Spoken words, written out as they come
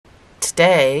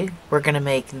today we're going to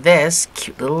make this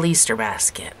cute little Easter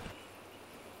basket.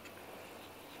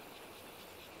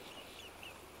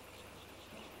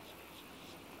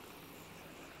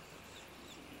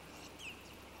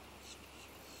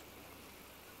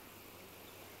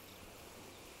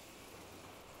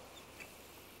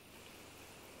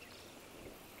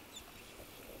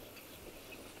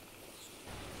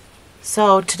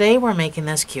 So today we're making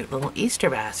this cute little Easter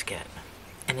basket,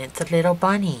 and it's a little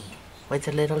bunny with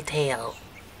a little tail.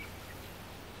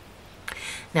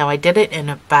 Now I did it in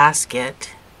a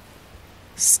basket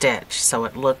stitch so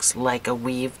it looks like a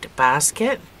weaved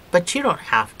basket, but you don't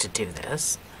have to do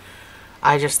this.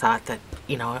 I just thought that,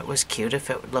 you know, it was cute if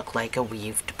it would look like a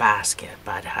weaved basket,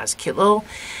 but it has cute little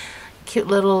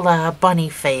bunny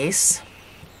face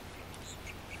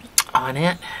on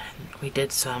it. We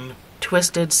did some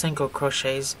twisted single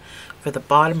crochets for the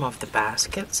bottom of the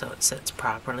basket so it sits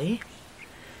properly.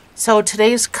 So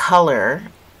today's color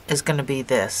is going to be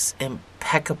this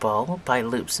Impeccable by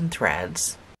Loops and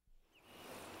Threads.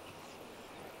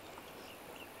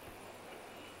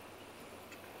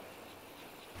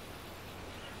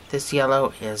 This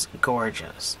yellow is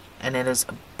gorgeous, and it is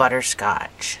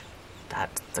butterscotch.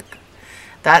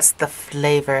 That's the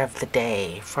flavor of the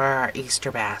day for our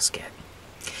Easter basket.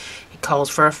 It calls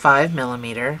for a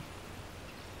 5mm.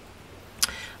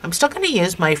 I'm still going to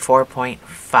use my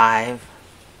 4.5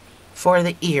 for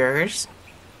the ears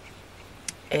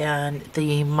and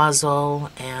the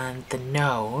muzzle and the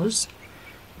nose,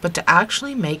 but to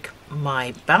actually make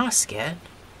my basket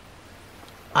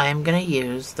I am going to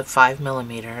use the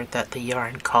 5mm that the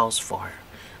yarn calls for.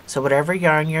 So whatever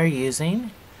yarn you're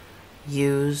using,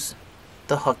 use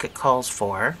the hook it calls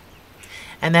for.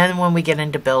 And then when we get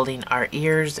into building our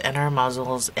ears and our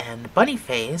muzzles and bunny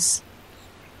face,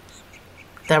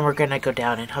 then we're going to go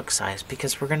down in hook size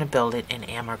because we're going to build it in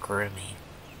amigurumi.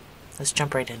 Let's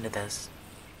jump right into this.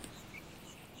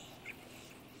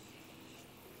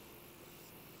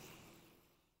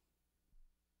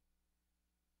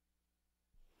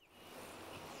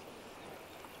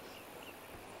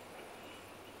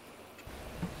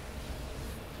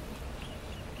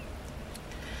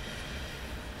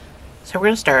 So we're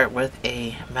going to start with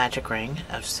a magic ring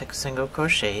of 6 single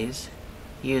crochets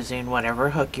using whatever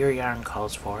hook your yarn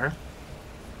calls for.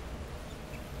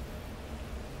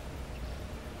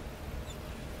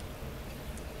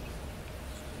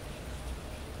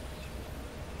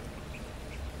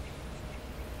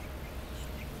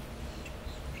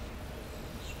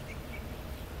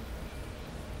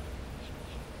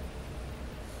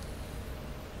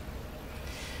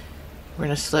 We're going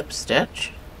to slip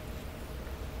stitch.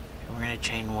 We're going to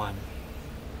chain 1.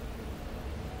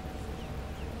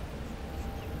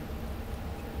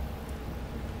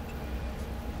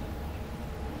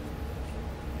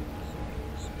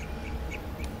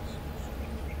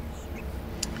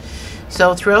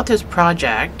 So throughout this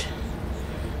project,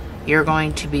 you're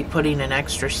going to be putting an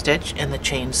extra stitch in the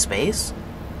chain space.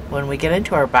 When we get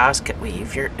into our basket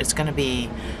weave, it's going to be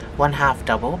 1/2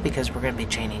 double because we're going to be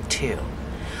chaining 2.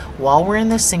 While we're in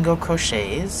the single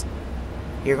crochets,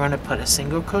 you're going to put a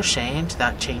single crochet into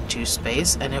that chain 2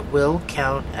 space, and it will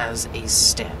count as a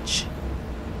stitch.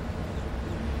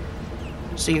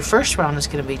 So your first round is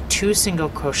going to be 2 single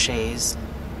crochets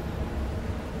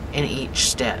in each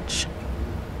stitch.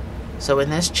 So in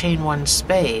this chain 1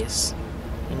 space,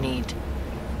 you need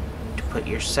to put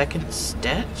your second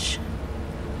stitch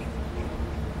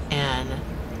and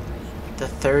the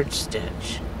third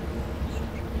stitch.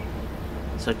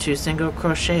 So 2 single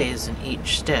crochets in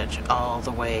each stitch all the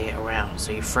way around.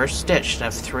 So your first stitch should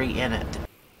have 3 in it.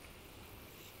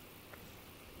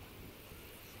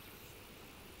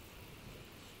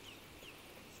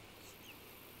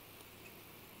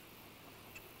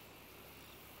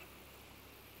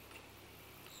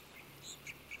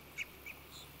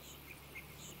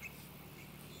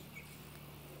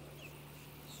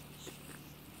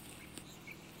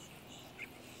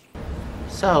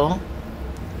 So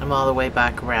I'm all the way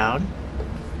back around,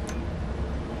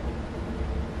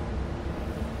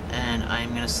 and I'm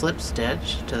going to slip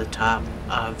stitch to the top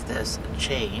of this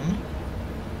chain,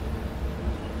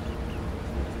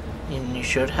 and you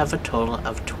should have a total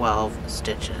of 12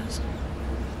 stitches.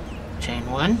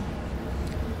 Chain 1.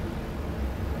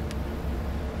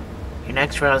 Your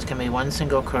next round is going to be 1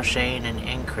 single crochet and an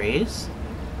increase.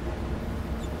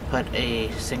 Put a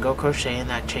single crochet in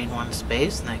that chain 1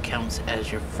 space, and that counts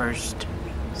as your first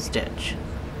stitch.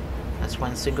 That's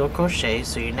 1 single crochet,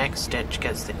 so your next stitch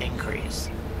gets the increase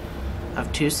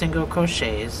of 2 single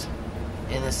crochets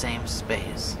in the same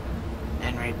space,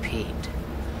 and repeat.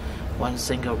 1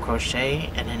 single crochet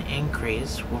and an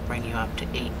increase will bring you up to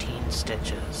 18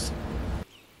 stitches.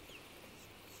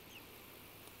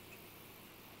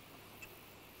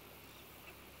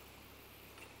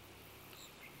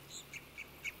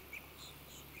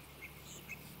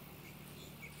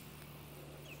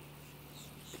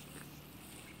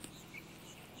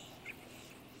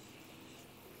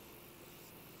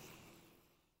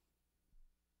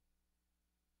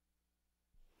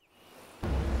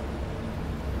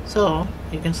 So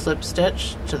you can slip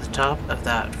stitch to the top of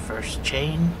that first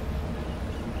chain,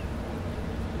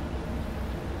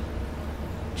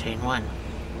 chain 1.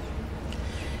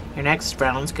 Your next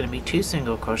round is going to be 2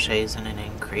 single crochets and an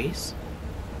increase.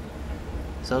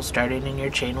 So starting in your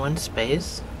chain 1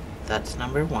 space, that's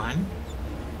number 1.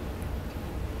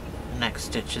 The next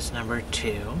stitch is number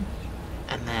 2,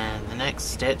 and then the next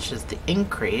stitch is the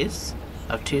increase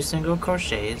of 2 single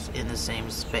crochets in the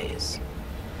same space,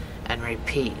 and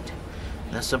repeat.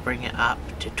 This will bring it up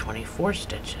to 24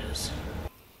 stitches.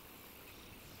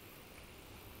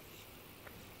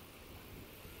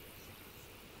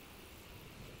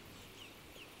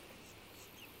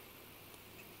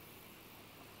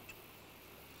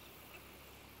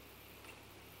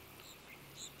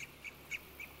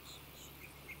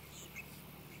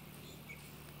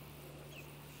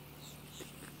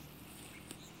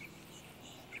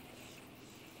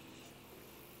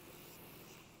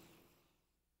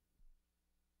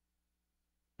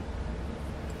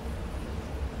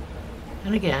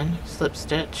 And again, slip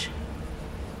stitch,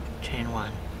 chain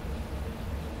 1.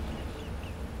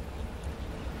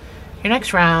 Your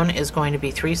next round is going to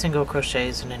be 3 single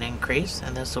crochets and an increase,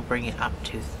 and this will bring it up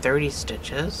to 30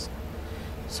 stitches.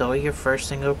 So your first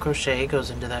single crochet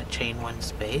goes into that chain 1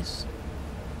 space.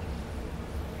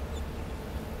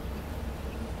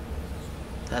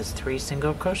 That's 3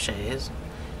 single crochets,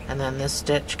 and then this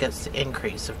stitch gets the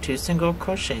increase of 2 single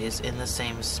crochets in the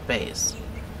same space,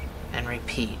 and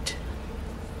repeat.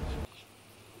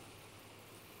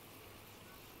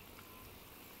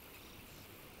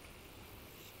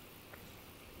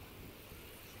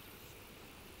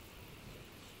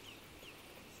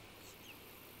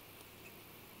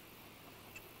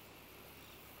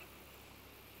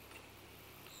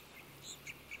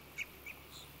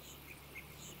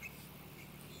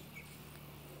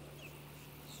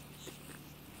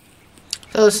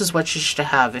 So this is what you should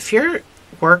have. If your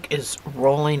work is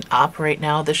rolling up right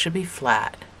now, this should be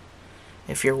flat.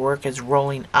 If your work is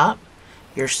rolling up,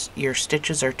 your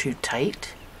stitches are too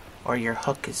tight, or your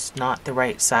hook is not the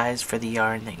right size for the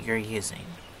yarn that you're using.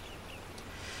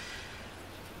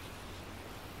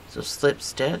 So slip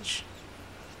stitch,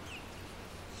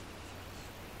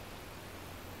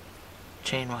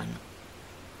 chain 1.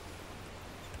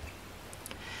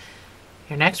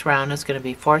 Your next round is going to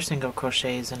be 4 single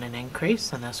crochets and an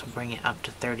increase, and this will bring it up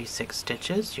to 36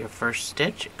 stitches. Your first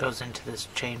stitch goes into this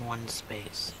chain 1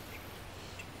 space.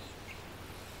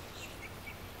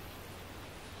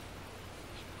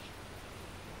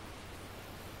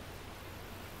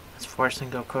 That's 4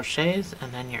 single crochets,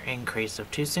 and then your increase of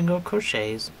 2 single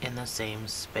crochets in the same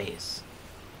space.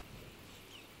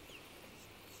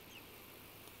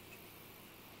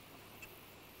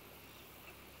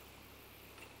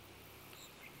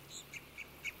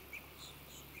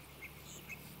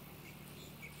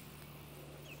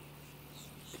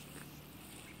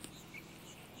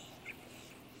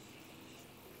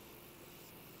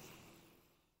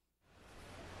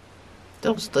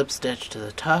 Don't slip stitch to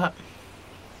the top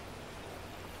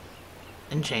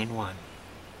and chain 1.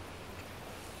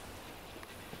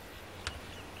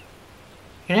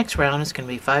 Your next round is going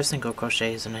to be 5 single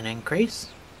crochets and an increase,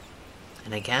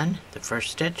 and again the first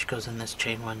stitch goes in this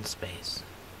chain 1 space.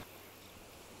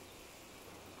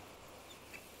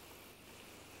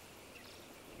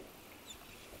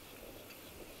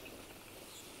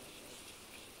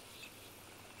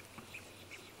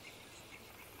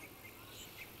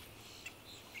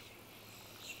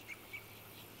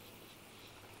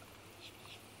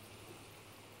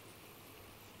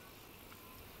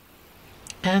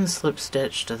 And slip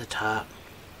stitch to the top,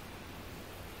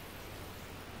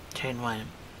 chain 1.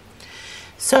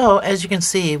 So as you can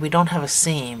see, we don't have a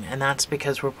seam, and that's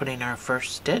because we're putting our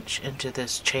first stitch into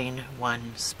this chain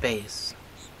 1 space.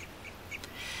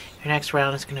 Your next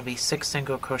round is going to be 6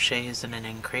 single crochets and an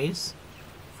increase.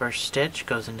 First stitch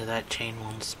goes into that chain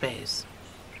 1 space.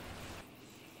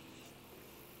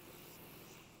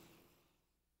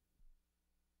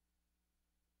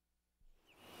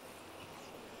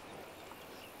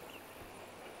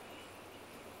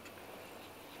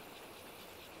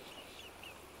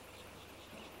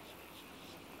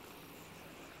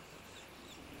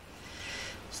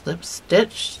 Slip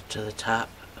stitch to the top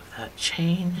of that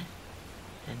chain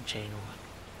and chain 1.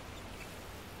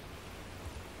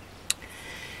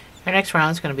 Our next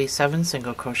round is going to be 7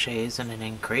 single crochets and an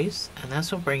increase, and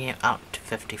this will bring you up to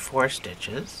 54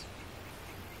 stitches.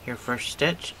 Your first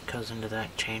stitch goes into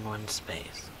that chain 1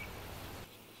 space.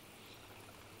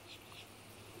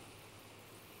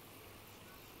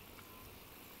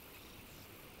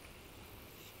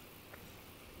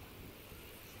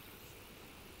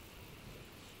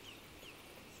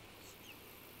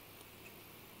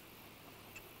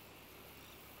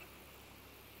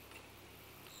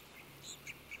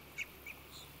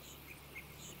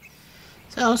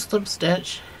 So slip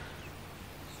stitch,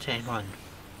 chain 1.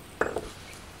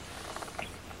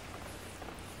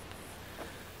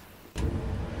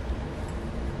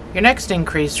 Your next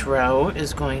increase row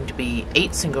is going to be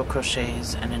 8 single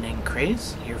crochets and an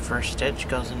increase. Your first stitch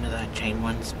goes into that chain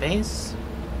 1 space.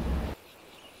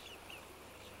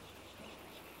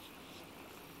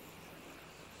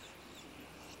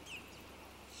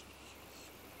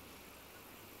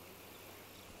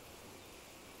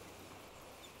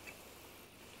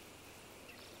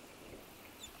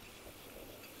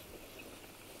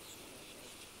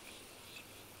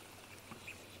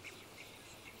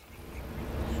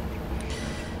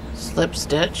 Slip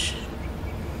stitch,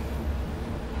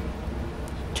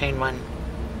 chain 1.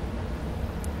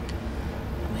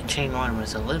 My chain 1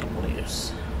 was a little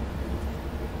loose.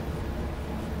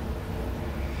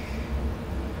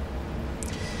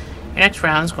 Your next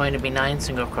round is going to be 9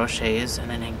 single crochets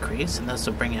and an increase, and this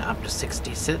will bring it up to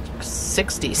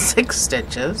 66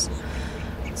 stitches.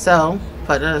 So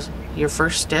put your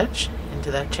first stitch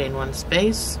into that chain 1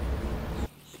 space.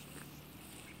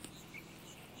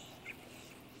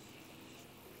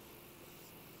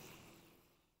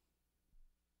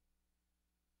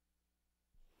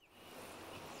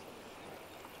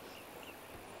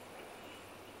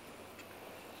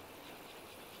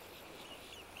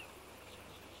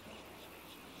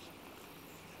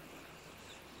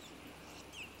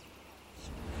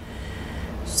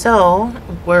 So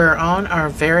we're on our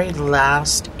very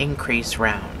last increase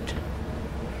round.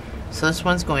 So this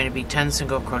one's going to be 10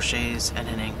 single crochets and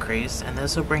an increase, and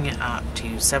this will bring it up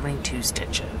to 72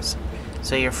 stitches.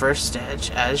 So your first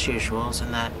stitch, as usual, is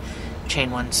in that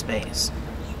chain 1 space.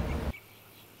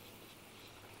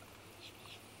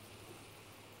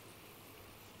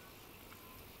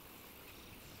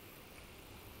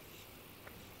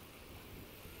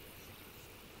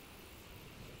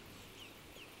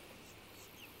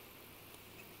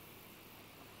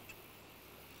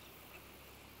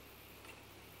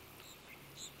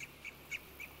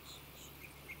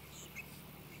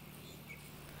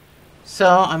 So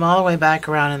I'm all the way back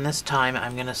around, and this time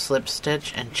I'm going to slip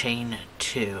stitch and chain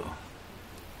 2.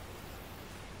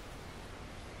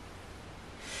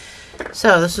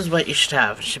 So this is what you should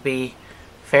have. It should be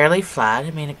fairly flat.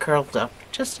 I mean, it curled up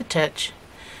just a titch.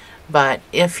 But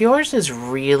if yours is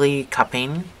really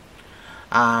cupping,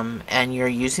 and you're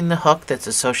using the hook that's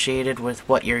associated with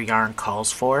what your yarn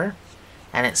calls for,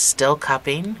 and it's still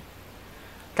cupping,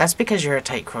 that's because you're a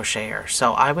tight crocheter.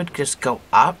 So I would just go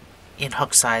up in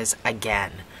hook size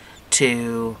again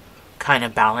to kind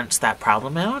of balance that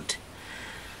problem out.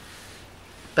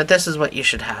 But this is what you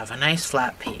should have, a nice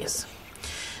flat piece.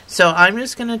 So I'm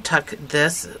just going to tuck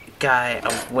this guy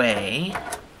away,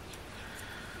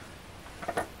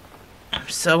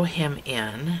 sew him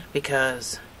in,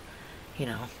 because, you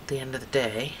know, at the end of the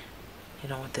day, you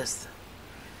don't want this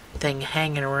thing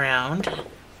hanging around.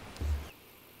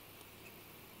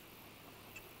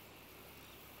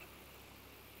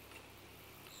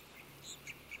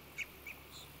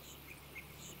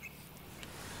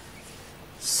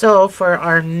 So for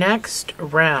our next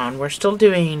round, we're still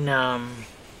doing,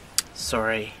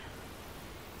 sorry,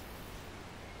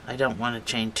 I don't want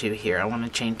to chain 2 here. I want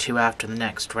to chain 2 after the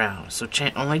next round. So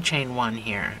only chain 1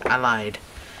 here. I lied.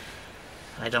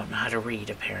 I don't know how to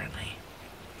read, apparently.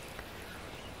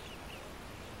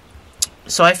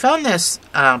 So I found this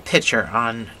picture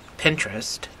on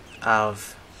Pinterest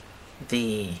of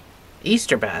the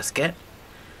Easter basket.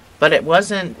 But it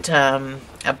wasn't a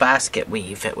basket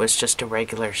weave, it was just a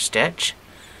regular stitch.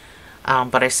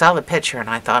 But I saw the picture and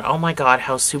I thought, oh my god,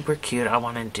 how super cute, I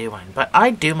want to do one. But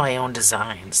I do my own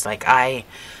designs. Like, I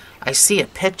see a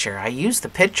picture, I use the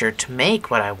picture to make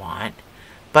what I want,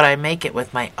 but I make it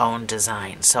with my own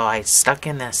design. So I stuck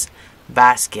in this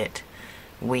basket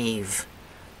weave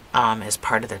as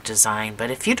part of the design.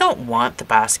 But if you don't want the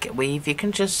basket weave, you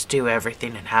can just do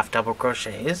everything in half double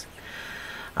crochets.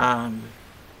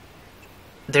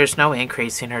 There's no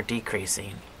increasing or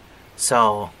decreasing,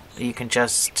 so you can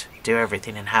just do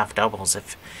everything in half doubles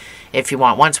if you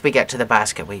want, once we get to the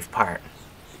basket weave part.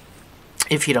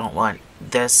 If you don't want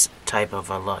this type of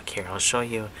a look, here, I'll show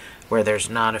you where there's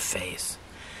not a face.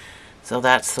 So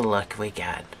that's the look we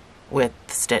get with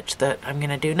the stitch that I'm going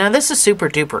to do. Now this is super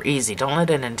duper easy. Don't let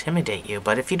it intimidate you,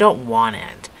 but if you don't want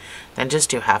it, then just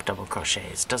do half double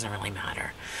crochets. It doesn't really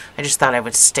matter. I just thought I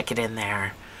would stick it in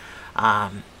there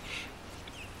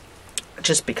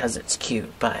just because it's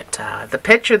cute. But the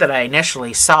picture that I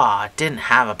initially saw didn't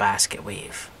have a basket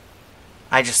weave.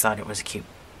 I just thought it was cute.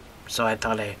 So I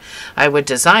thought I would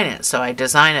design it. So I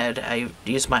designed it. I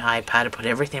used my iPad to put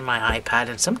everything in my iPad.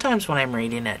 And sometimes when I'm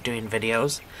reading it, doing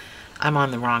videos, I'm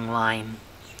on the wrong line.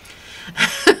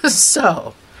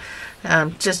 So,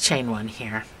 just chain one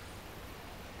here.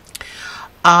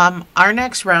 Our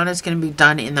next round is going to be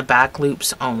done in the back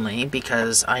loops only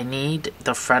because I need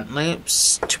the front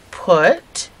loops to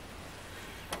put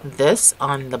this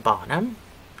on the bottom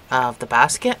of the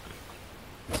basket.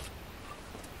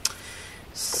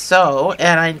 So,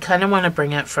 and I kind of want to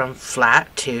bring it from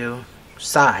flat to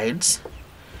sides.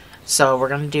 So we're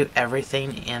going to do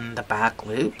everything in the back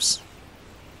loops,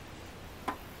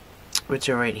 which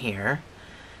are right here.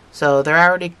 So they're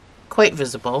already quite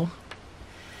visible.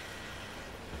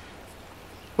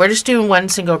 We're just doing one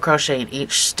single crochet in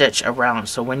each stitch around.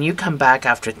 So when you come back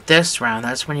after this round,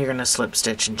 that's when you're going to slip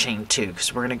stitch and chain two,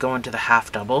 because we're going to go into the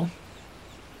half double.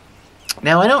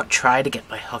 Now I don't try to get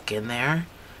my hook in there,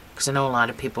 because I know a lot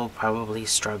of people probably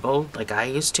struggle like I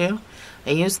used to.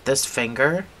 I use this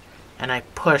finger and I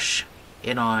push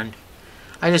it on.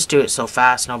 I just do it so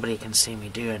fast nobody can see me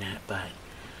doing it, but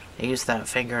I use that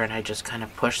finger and I just kind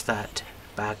of push that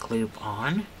back loop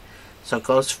on, so it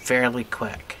goes fairly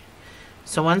quick.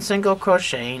 So one single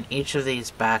crochet in each of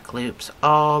these back loops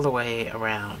all the way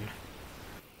around.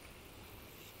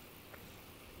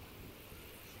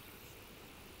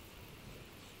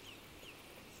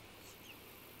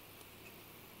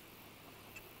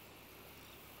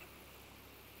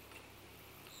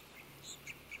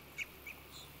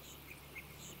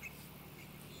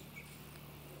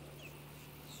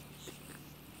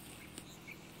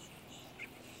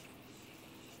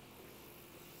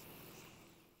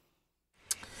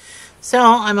 So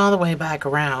I'm all the way back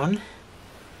around,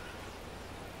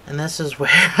 and this is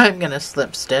where I'm going to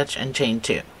slip stitch and chain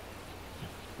two.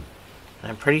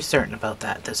 And I'm pretty certain about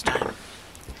that this time.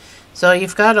 So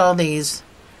you've got all these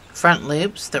front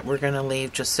loops that we're going to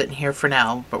leave just sitting here for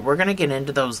now, but we're going to get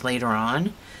into those later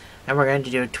on, and we're going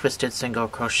to do a twisted single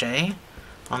crochet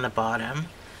on the bottom,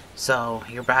 so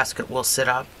your basket will sit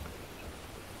up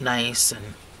nice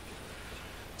and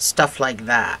stuff like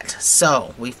that.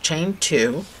 So we've chained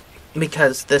two,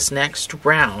 because this next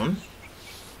round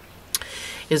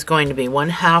is going to be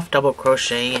 1/2 double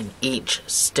crochet in each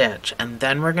stitch, and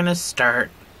then we're going to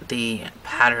start the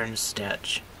pattern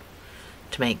stitch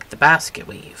to make the basket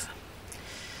weave.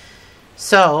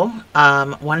 So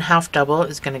 1/2 double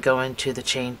is going to go into the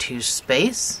chain two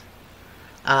space.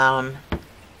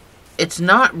 It's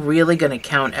not really going to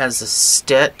count as a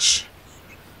stitch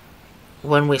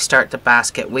when we start the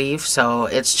basket weave, so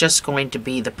it's just going to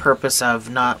be the purpose of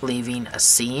not leaving a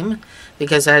seam,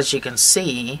 because as you can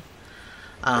see,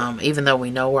 even though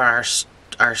we know where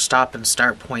our stop and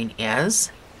start point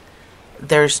is,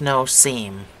 there's no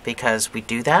seam because we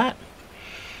do that.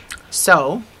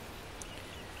 So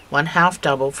 1/2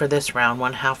 double for this round,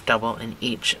 1/2 double in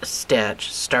each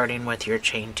stitch, starting with your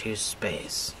chain two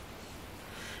space,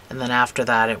 and then after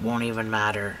that it won't even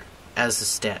matter as a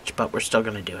stitch, but we're still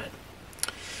going to do it.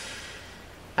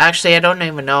 Actually, I don't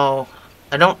even know,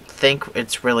 I don't think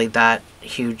it's really that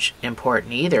huge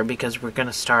important either, because we're going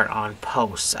to start on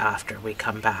posts after we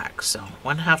come back. So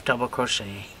 1/2 double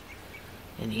crochet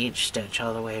in each stitch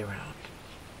all the way around.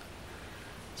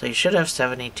 So you should have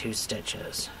 72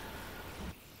 stitches.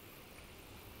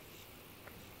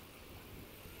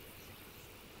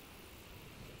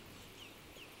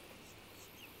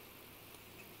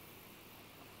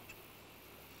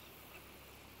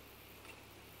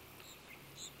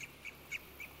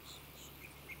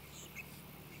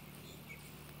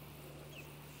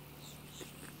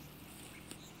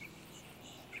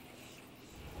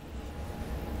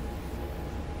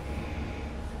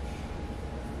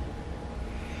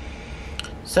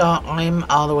 So I'm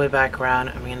all the way back around.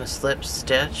 I'm going to slip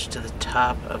stitch to the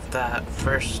top of that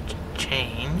first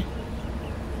chain.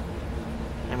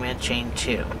 I'm going to chain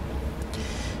two.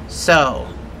 So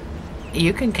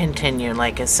you can continue,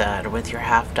 like I said, with your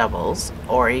half doubles,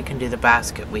 or you can do the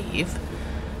basket weave,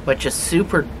 which is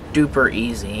super duper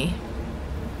easy.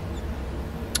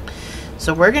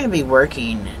 So we're going to be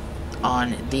working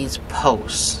on these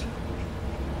posts,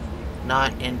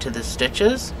 not into the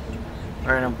stitches.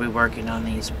 we're going to be working on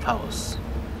these posts.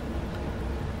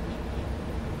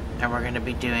 And we're going to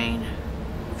be doing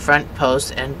front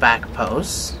posts and back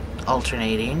posts,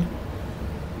 alternating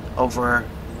over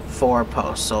 4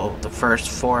 posts. So the first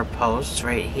 4 posts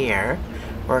right here,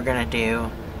 we're going to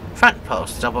do front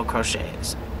posts, double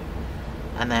crochets.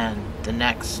 And then the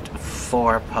next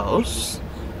 4 posts,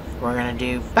 we're going to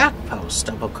do back posts,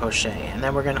 double crochet. And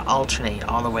then we're going to alternate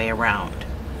all the way around.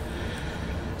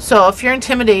 So if you're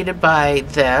intimidated by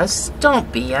this,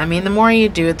 don't be. I mean, the more you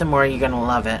do it, the more you're going to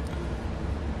love it.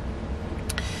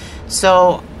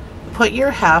 So put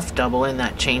your half double in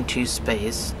that chain 2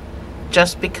 space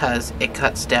just because it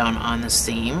cuts down on the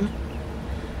seam.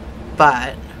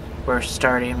 But we're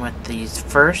starting with these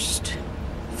first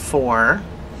 4.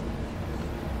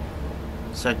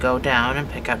 So go down and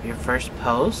pick up your first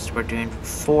post. We're doing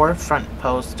 4 front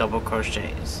post double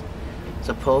crochets.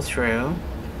 So pull through,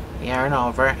 yarn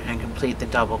over, and complete the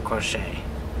double crochet.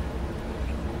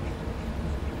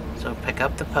 So pick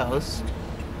up the post,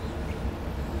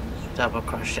 double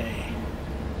crochet,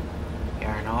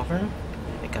 yarn over,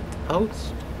 pick up the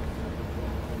post,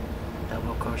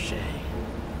 double crochet.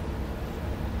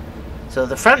 So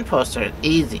the front posts are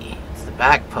easy. It's the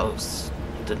back posts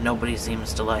that nobody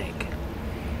seems to like.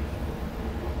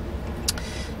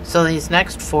 So these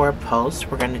next 4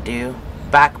 posts, we're going to do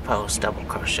back post double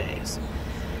crochets.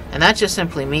 And that just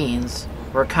simply means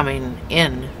we're coming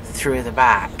in through the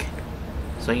back.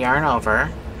 So yarn over,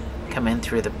 come in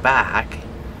through the back,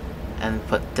 and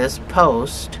put this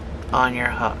post on your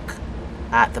hook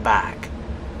at the back.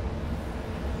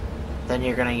 Then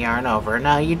you're going to yarn over.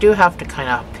 Now you do have to kind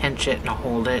of pinch it and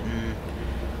hold it, and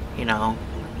you know,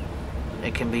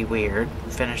 it can be weird.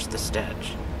 Finish the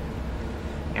stitch.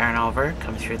 Yarn over,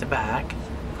 come through the back,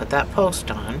 put that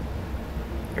post on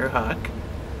your hook.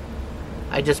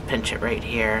 I just pinch it right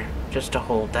here just to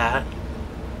hold that.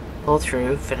 Pull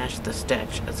through, finish the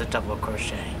stitch as a double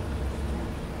crochet.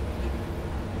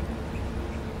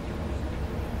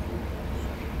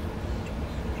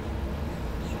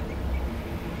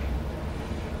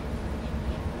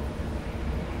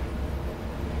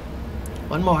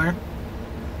 One more.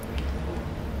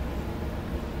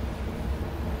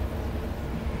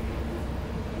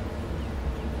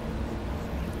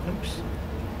 Oops.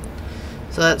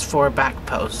 So that's 4 back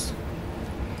posts.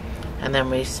 And then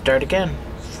we start again.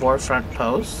 4 front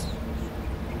posts.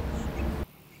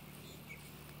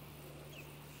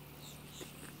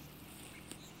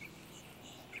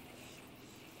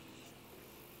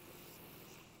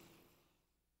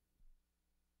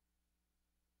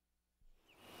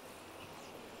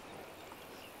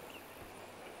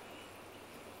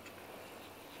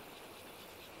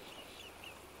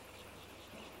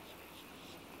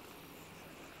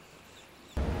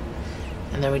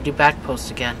 And then we do back posts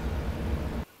again.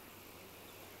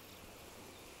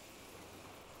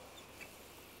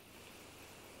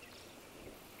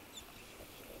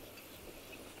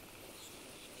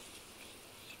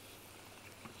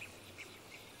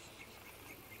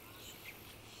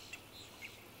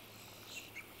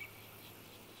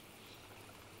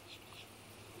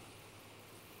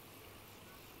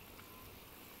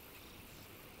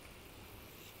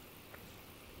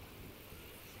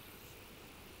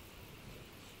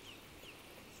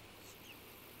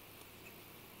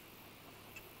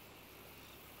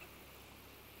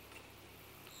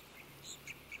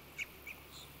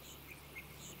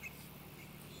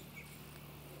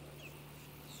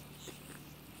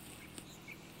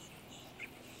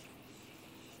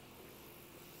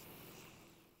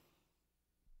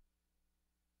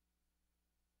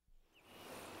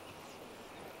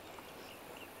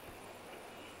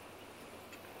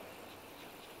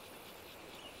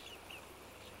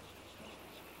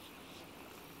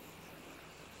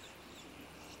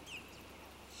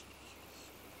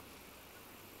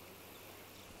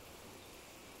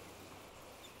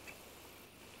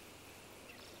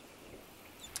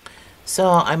 So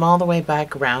I'm all the way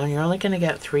back around. You're only going to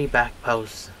get 3 back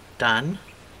posts done,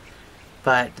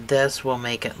 but this will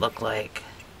make it look like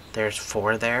there's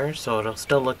 4 there, so it'll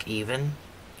still look even.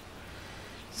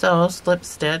 So slip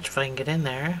stitch, if I can get in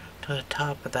there, to the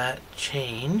top of that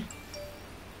chain,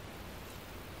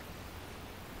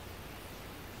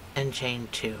 and chain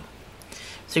 2.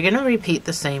 So you're going to repeat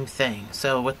the same thing.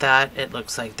 So with that, it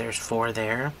looks like there's 4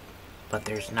 there, but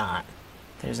there's not.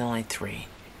 There's only 3.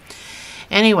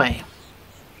 Anyway,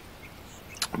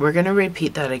 we're going to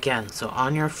repeat that again. So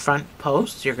on your front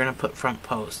post, you're going to put front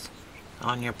post.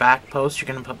 On your back post, you're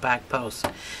going to put back post.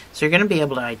 So you're going to be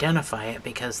able to identify it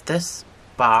because this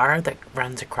bar that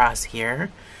runs across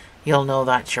here, you'll know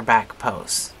that's your back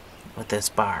post with this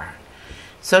bar.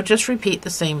 So just repeat the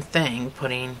same thing,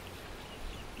 putting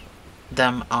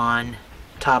them on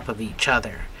top of each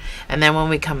other. And then when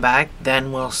we come back,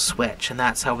 then we'll switch, and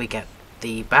that's how we get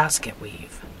the basket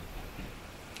weave.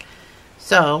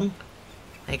 So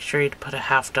make sure you put a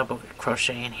half double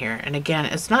crochet in here. And again,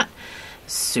 it's not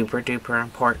super duper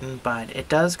important, but it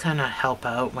does kind of help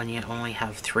out when you only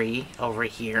have 3 over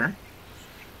here.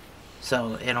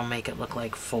 So it'll make it look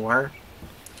like 4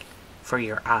 for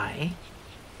your eye.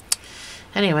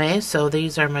 Anyway, so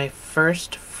these are my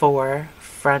first 4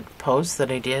 front posts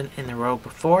that I did in the row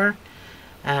before,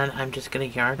 and I'm just going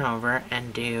to yarn over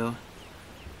and do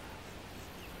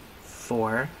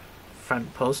 4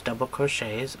 front post double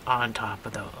crochets on top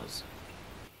of those.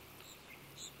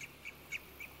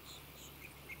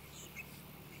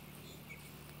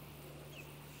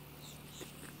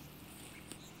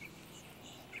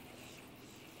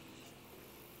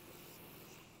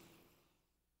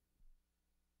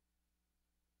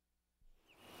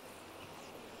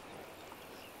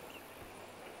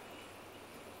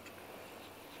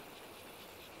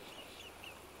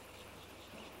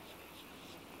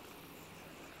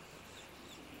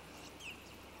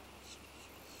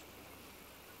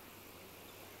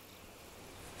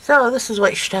 So this is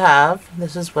what you should have.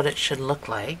 This is what it should look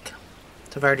like.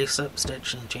 So I've already slip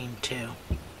stitched and chain 2.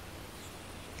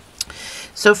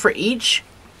 So for each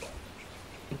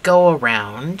go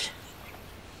around,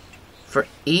 for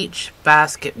each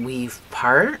basket weave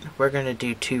part, we're going to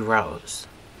do 2 rows.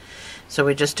 So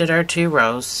we just did our 2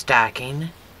 rows, stacking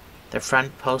the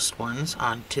front post ones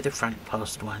onto the front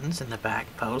post ones and the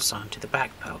back posts onto the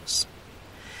back posts.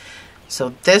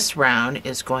 So this round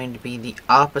is going to be the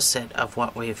opposite of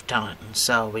what we've done.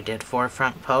 So we did 4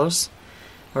 front posts.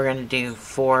 We're going to do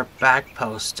 4 back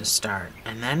posts to start,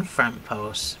 and then front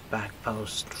post, back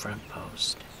post, front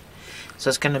post. So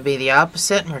it's going to be the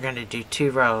opposite, and we're going to do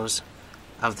 2 rows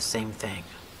of the same thing.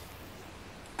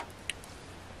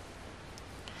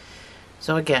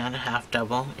 So again, half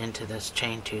double into this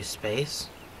chain 2 space.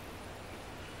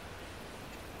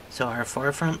 So our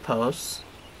 4 front posts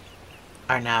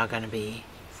are now going to be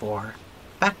 4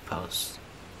 back posts.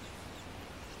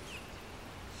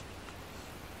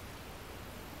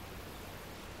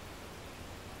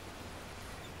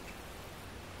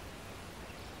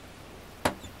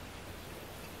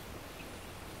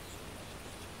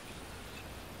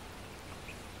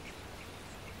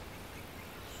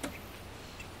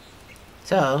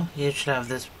 So you should have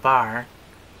this bar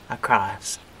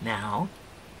across now.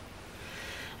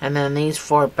 And then these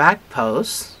 4 back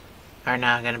posts are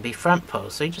now going to be front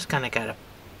posts. So you just kind of got to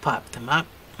pop them up.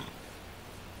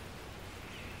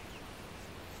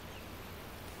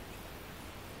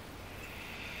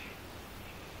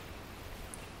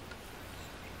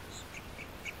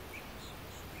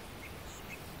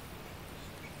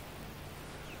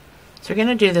 So you're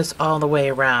going to do this all the way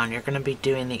around. You're going to be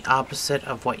doing the opposite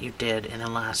of what you did in the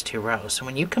last 2 rows. So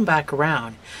when you come back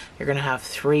around, you're going to have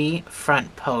 3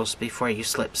 front posts before you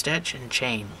slip stitch and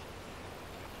chain.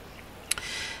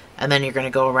 And then you're going to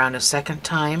go around a second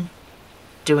time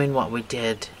doing what we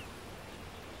did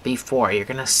before. You're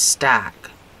going to stack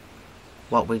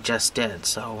what we just did.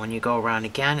 So when you go around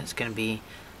again, it's going to be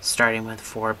starting with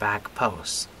 4 back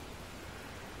posts,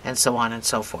 and so on and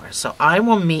so forth. So I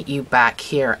will meet you back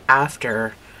here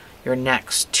after your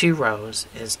next 2 rows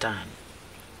is done.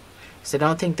 So I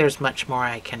don't think there's much more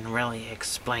I can really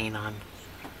explain on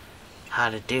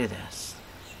how to do this.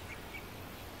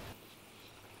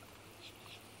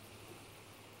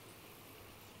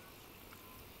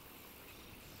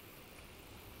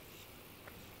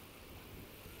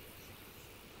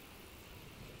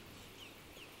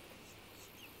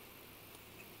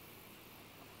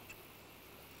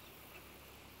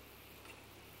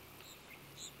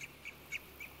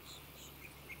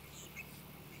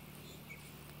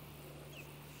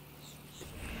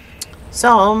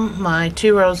 So my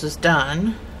 2 rows is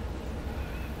done.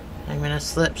 I'm going to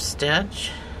slip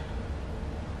stitch,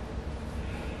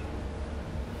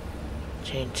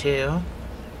 chain 2,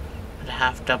 put a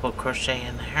half double crochet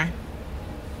in there.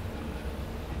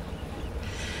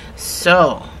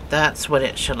 So that's what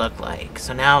it should look like.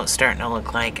 So now it's starting to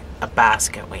look like a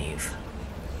basket weave.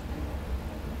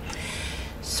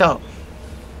 So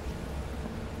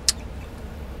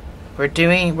we're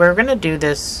going to do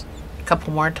this a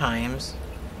couple more times.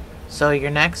 So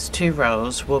your next 2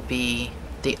 rows will be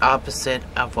the opposite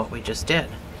of what we just did.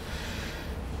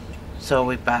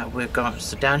 So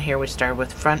so down here we started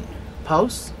with front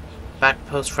post, back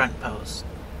post, front post.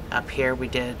 Up here we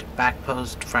did back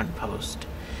post, front post.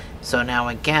 So now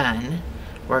again,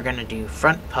 we're going to do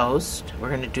front post. We're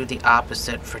going to do the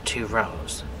opposite for 2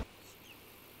 rows.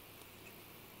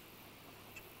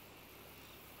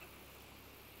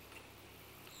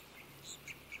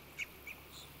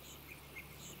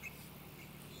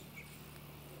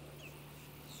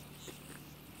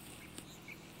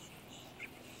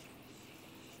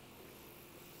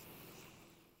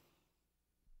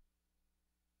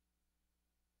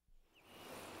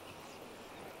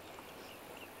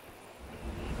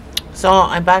 So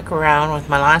I'm back around with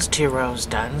my last 2 rows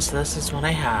done, so this is what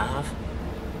I have.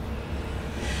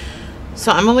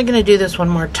 So I'm only going to do this one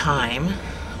more time,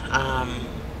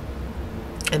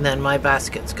 and then my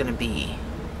basket's going to be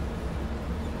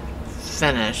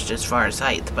finished as far as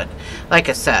height, but like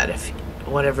I said, if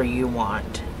whatever you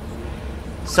want.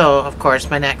 So of course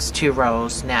my next 2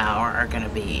 rows now are going to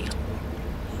be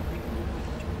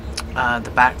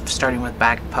the back, starting with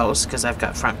back post, because I've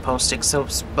got front post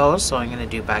exposed, so I'm going to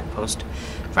do back post,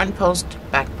 front post,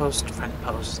 back post, front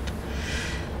post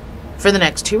for the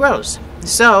next 2 rows.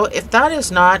 So if that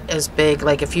is not as big,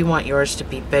 like if you want yours to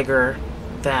be bigger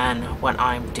than what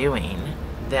I'm doing,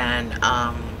 then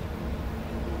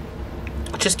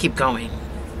just keep going.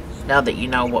 Now that you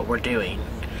know what we're doing,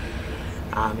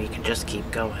 you can just keep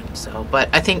going. So, but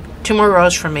I think 2 more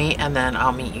rows for me, and then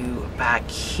I'll meet you back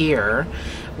here.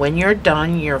 When you're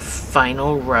done your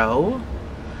final row,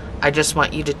 I just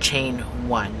want you to chain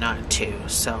 1, not 2.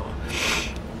 So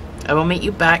I will meet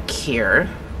you back here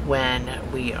when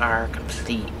we are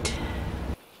complete.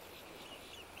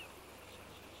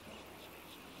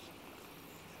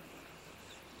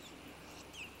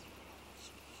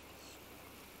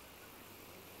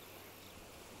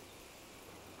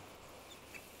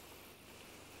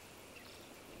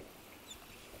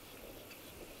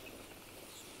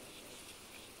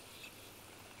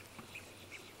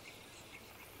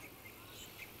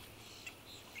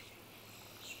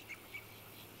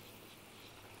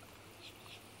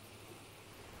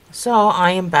 So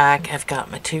I am back. I've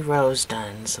got my 2 rows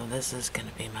done, so this is going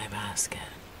to be my basket.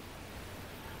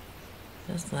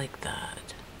 Just like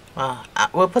that. Well,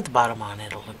 we'll put the bottom on,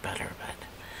 it'll look better,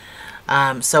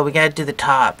 but so we got to do the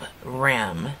top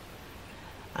rim.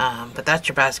 But that's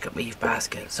your basket weave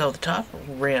basket. So the top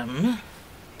rim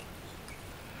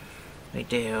we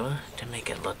do to make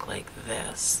it look like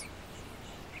this.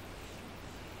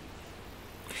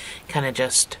 Kind of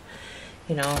just,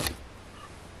 you know,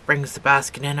 brings the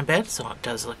basket in a bit, so it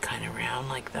does look kind of round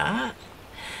like that.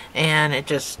 And it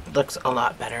just looks a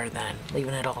lot better than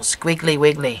leaving it all squiggly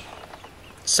wiggly.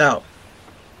 So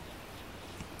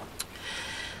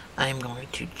I'm going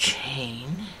to chain.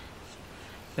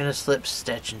 I'm going to slip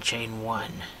stitch and chain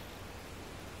 1.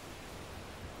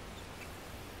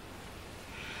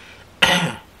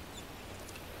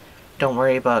 Don't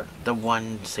worry about the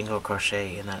 1 single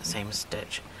crochet in that same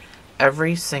stitch.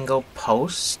 Every single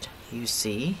post you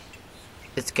see,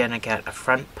 it's gonna get a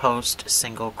front post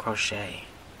single crochet.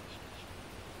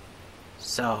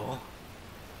 So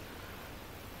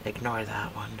ignore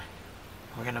that one.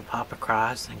 We're gonna pop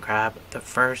across and grab the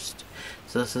first.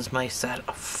 So this is my set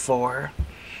of 4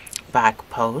 back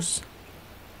posts.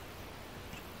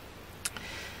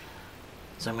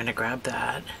 So I'm gonna grab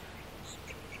that,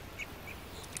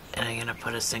 and I'm gonna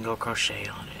put a single crochet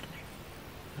on it.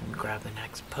 And grab the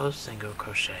next post, single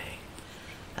crochet.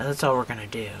 And that's all we're going to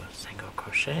do. Single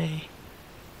crochet.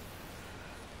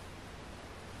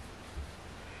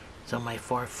 So my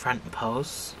 4 front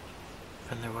posts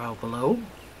from the row below.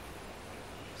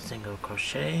 Single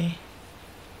crochet.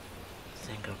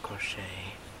 Single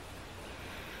crochet.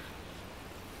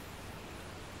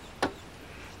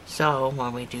 So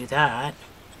when we do that,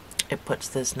 it puts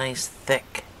this nice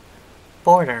thick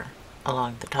border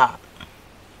along the top.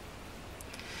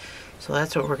 So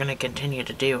that's what we're going to continue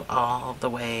to do all the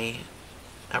way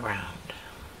around.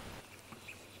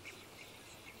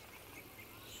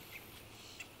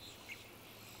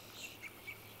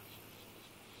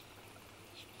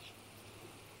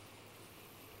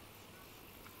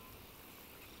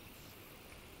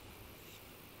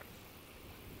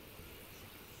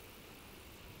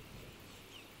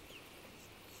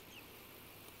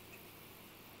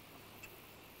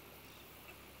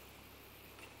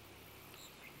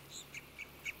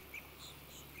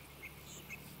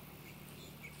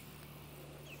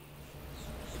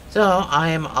 So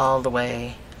I am all the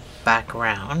way back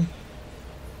around.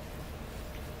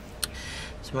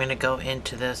 So I'm going to go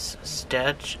into this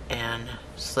stitch and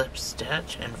slip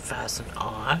stitch and fasten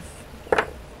off.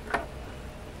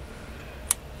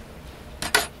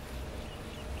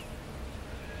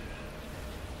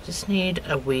 Just need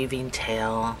a weaving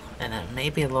tail and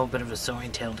maybe a little bit of a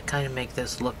sewing tail to kind of make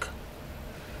this look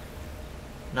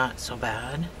not so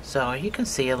bad. So you can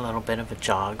see a little bit of a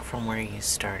jog from where you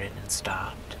started and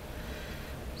stopped.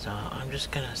 So I'm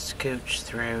just going to scooch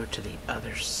through to the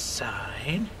other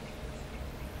side.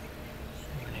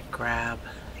 I'm going to grab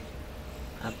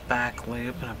a back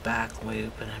loop and a back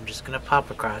loop, and I'm just going to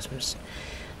pop across. I'm just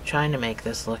trying to make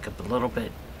this look a little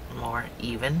bit more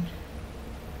even.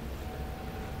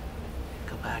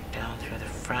 Go back down through the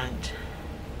front.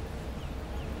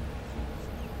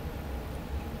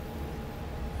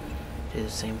 Do the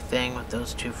same thing with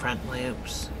those 2 front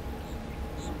loops,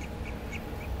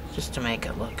 just to make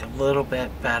it look a little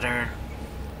bit better.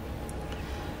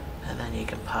 And then you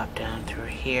can pop down through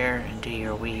here and do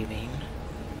your weaving.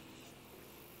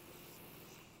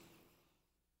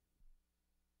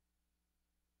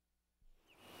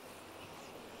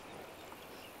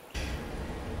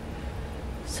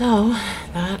 So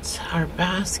that's our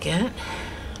basket.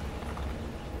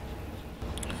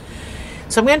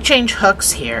 So I'm going to change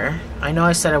hooks here. I know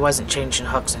I said I wasn't changing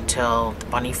hooks until the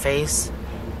bunny face,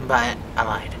 but I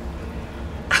lied.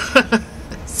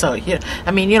 So,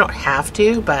 I mean, you don't have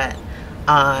to, but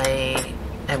I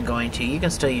am going to. You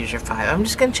can still use your 5. I'm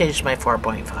just going to change my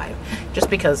 4.5, just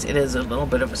because it is a little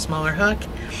bit of a smaller hook,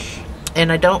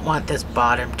 and I don't want this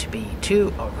bottom to be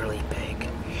too overly big.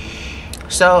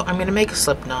 So I'm going to make a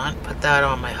slip knot, put that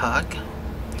on my hook.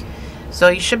 So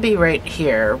you should be right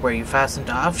here where you fastened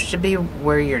off, should be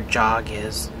where your jog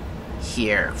is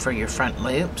here for your front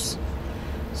loops.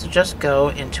 So just go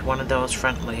into one of those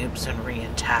front loops and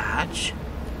reattach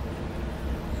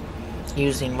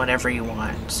using whatever you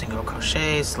want. Single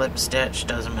crochet, slip stitch,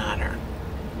 doesn't matter.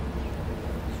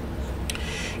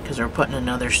 Because we're putting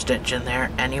another stitch in there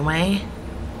anyway.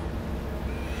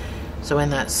 So in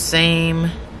that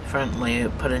same front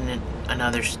loop, put in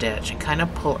another stitch and kind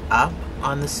of pull up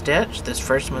on the stitch. This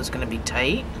first one's going to be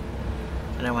tight,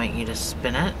 and I want you to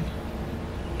spin it,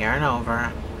 yarn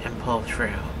over, and pull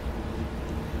through.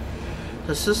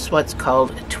 This is what's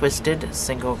called a twisted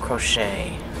single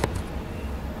crochet.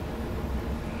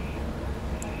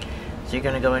 So you're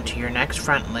going to go into your next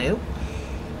front loop.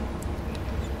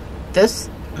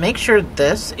 Make sure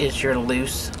this is your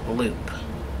loose loop,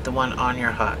 the one on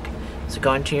your hook. So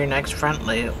go into your next front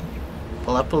loop,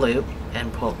 pull up a loop,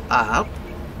 and pull up,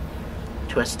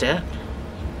 twist it,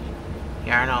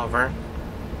 yarn over,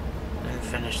 and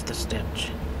finish the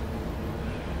stitch.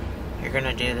 You're going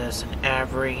to do this in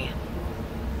every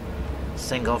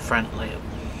single front loop.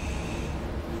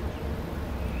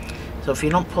 So if you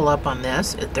don't pull up on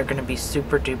this, they're going to be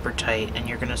super duper tight and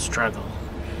you're going to struggle.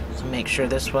 So make sure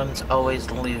this one's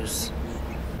always loose.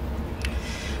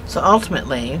 So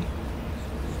ultimately,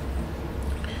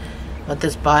 what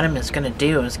this bottom is going to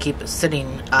do is keep it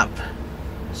sitting up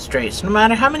straight. So no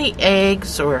matter how many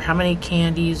eggs or how many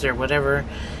candies or whatever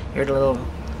your little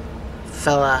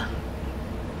fella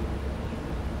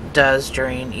does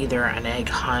during either an egg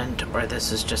hunt, or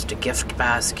this is just a gift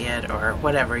basket, or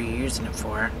whatever you're using it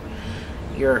for,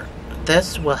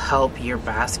 this will help your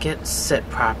basket sit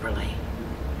properly,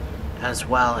 as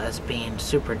well as being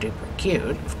super duper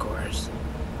cute, of course.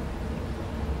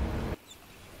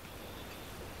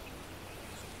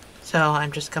 So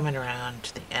I'm just coming around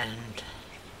to the end.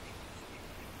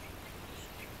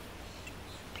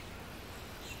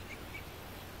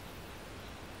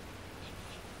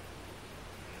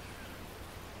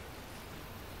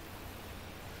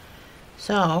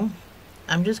 So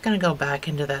I'm just going to go back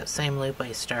into that same loop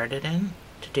I started in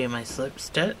to do my slip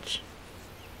stitch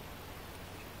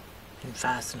and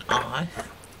fasten off.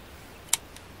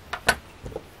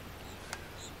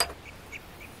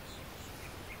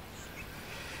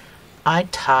 I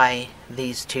tie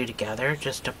these two together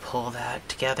just to pull that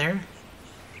together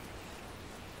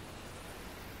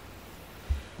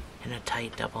in a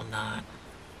tight double knot.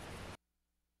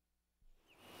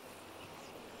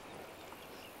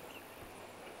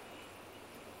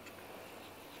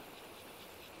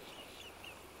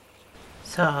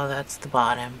 So that's the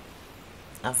bottom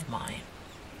of mine.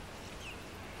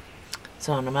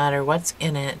 So no matter what's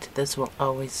in it, this will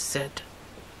always sit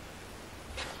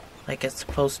like it's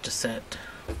supposed to sit.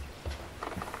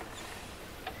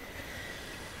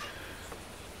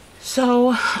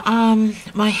 So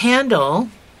my handle,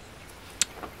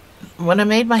 when I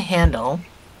made my handle,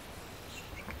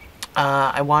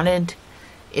 I wanted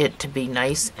it to be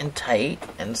nice and tight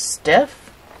and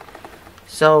stiff.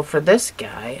 So for this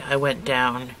guy, I went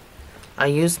down, I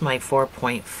used my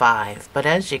 4.5, but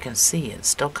as you can see, it's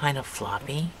still kind of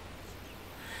floppy.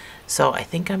 So I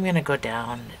think I'm going to go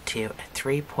down to a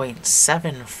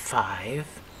 3.75,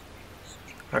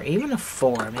 or even a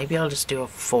 4. Maybe I'll just do a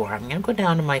 4. I'm going to go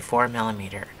down to my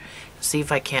 4mm. See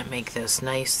if I can't make this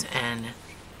nice and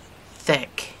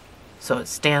thick so it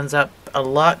stands up a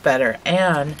lot better.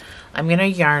 And I'm going to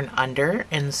yarn under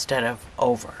instead of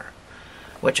over,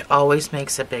 which always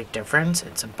makes a big difference.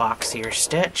 It's a boxier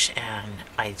stitch, and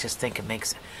I just think it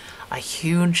makes a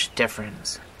huge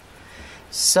difference.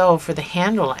 So for the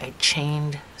handle, I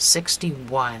chained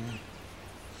 61.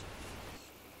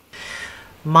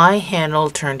 My handle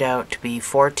turned out to be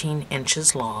 14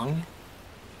 inches long.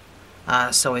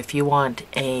 So if you want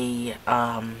a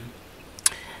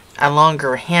a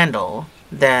longer handle,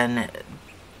 then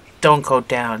don't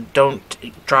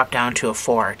drop down to a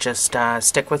 4. Just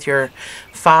stick with your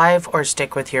 5 or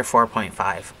stick with your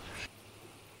 4.5.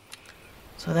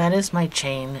 So that is my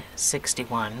chain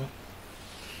 61.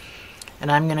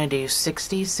 And I'm going to do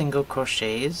 60 single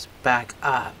crochets back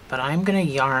up, but I'm going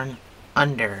to yarn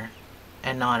under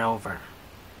and not over.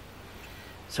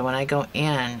 So when I go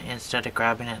in, instead of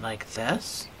grabbing it like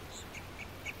this,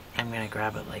 I'm going to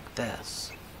grab it like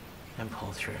this and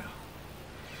pull through.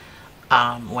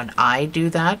 When I do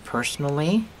that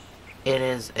personally, it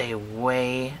is a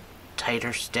way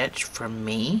tighter stitch for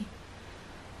me.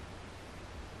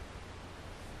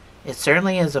 It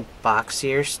certainly is a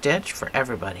boxier stitch for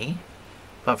everybody,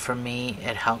 but for me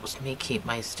it helps me keep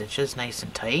my stitches nice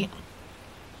and tight.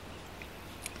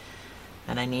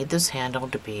 And I need this handle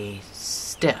to be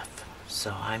stiff,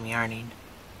 so I'm yarning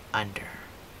under.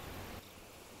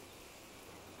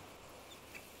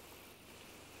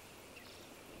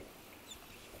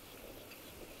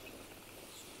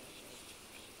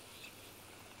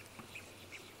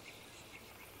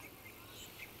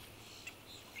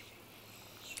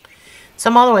 So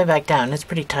I'm all the way back down. It's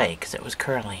pretty tight because it was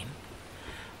curling.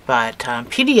 But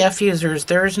PDF users,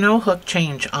 there is no hook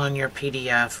change on your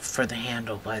PDF for the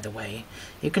handle, by the way.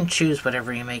 You can choose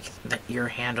whatever you make your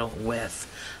handle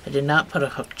with. I did not put a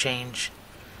hook change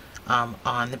on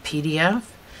the PDF.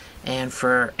 And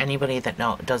for anybody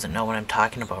that doesn't know what I'm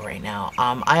talking about right now,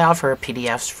 I offer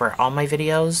PDFs for all my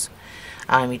videos.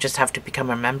 You just have to become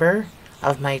a member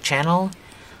of my channel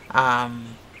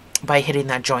by hitting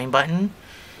that join button.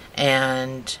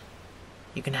 And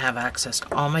you can have access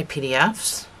to all my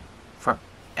PDFs for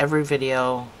every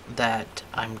video that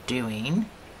I'm doing.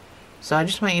 So I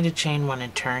just want you to chain 1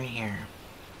 and turn here.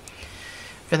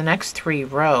 For the next 3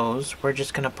 rows, we're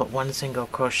just going to put 1 single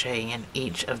crochet in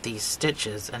each of these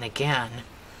stitches, and again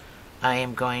I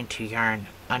am going to yarn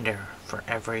under for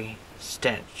every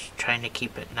stitch, trying to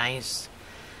keep it nice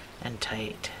and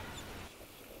tight.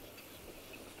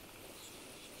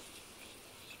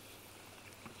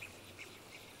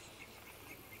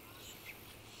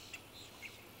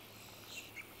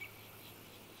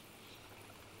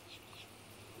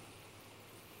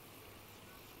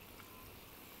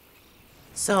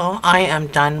 So I am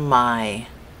done my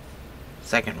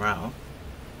second row.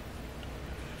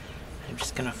 I'm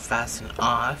just going to fasten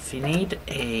off. You need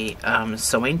a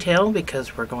sewing tail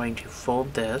because we're going to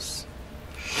fold this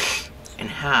in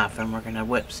half and we're going to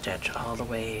whip stitch all the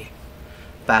way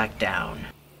back down.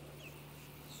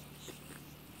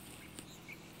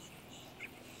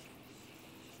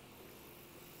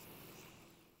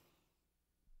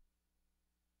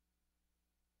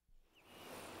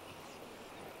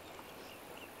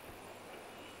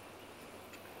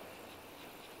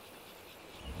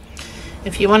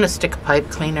 If you want to stick a pipe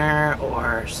cleaner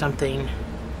or something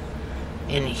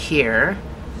in here,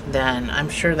 then I'm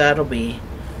sure that'll be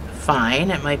fine.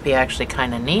 It might be actually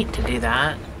kind of neat to do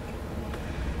that.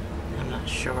 I'm not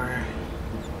sure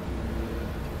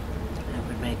it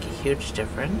would make a huge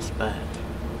difference, but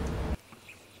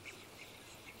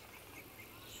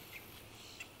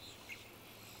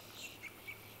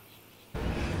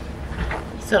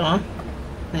so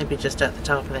maybe just at the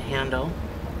top of the handle.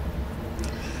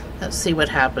 Let's see what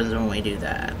happens when we do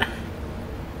that.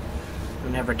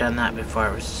 I've never done that before,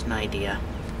 it was just an idea.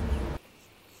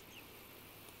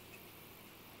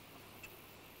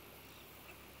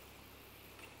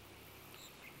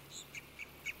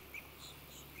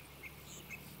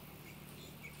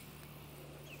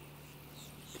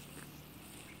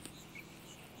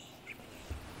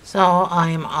 So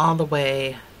I'm all the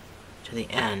way to the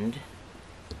end.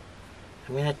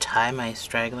 I'm going to tie my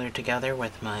straggler together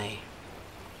with my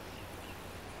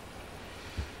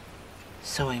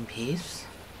sewing piece.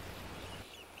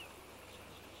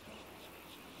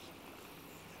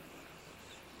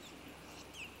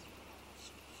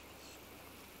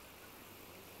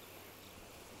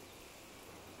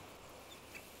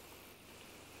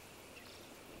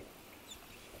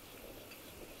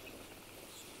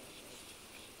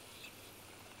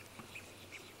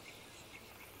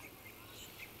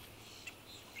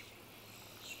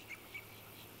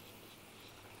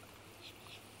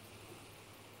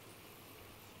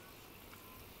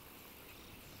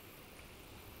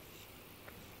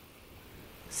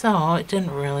 So it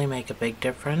didn't really make a big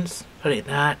difference putting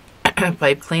that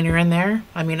pipe cleaner in there.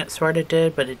 I mean, it sort of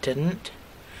did, but it didn't.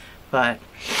 But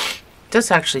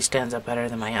this actually stands up better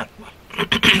than my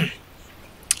other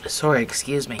sorry,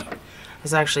 excuse me.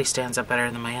 This actually stands up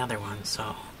better than my other one,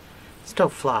 so it still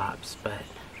flops, but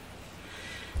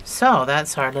so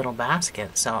that's our little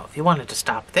basket. So if you wanted to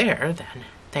stop there, then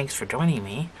thanks for joining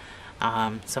me.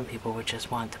 Some people would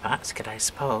just want the basket, I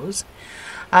suppose.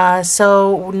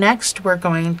 So next we're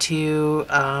going to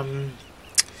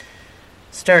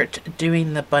start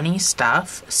doing the bunny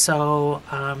stuff. So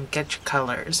get your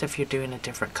colors if you're doing a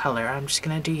different color. I'm just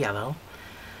going to do yellow,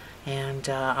 and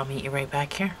I'll meet you right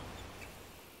back here.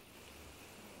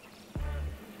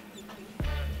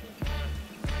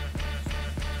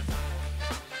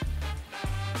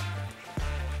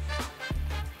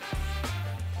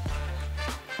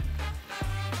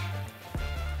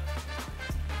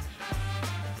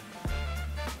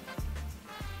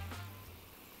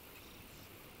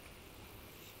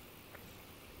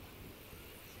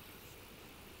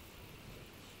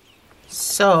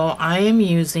 So I am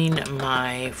using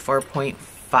my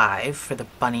 4.5 for the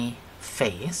bunny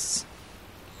face.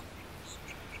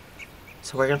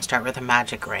 So we're going to start with a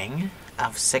magic ring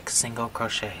of 6 single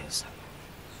crochets.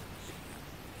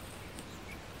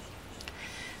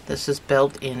 This is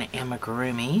built in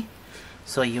amigurumi,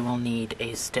 so you will need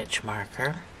a stitch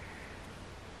marker.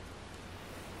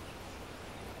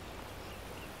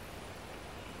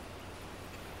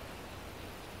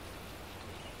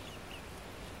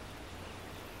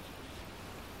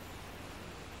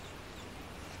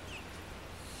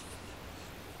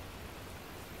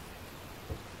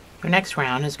 Your next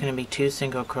round is going to be 2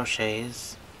 single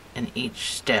crochets in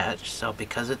each stitch. So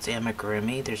because it's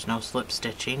amigurumi, there's no slip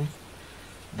stitching,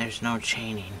 there's no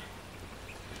chaining.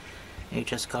 You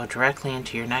just go directly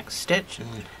into your next stitch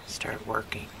and start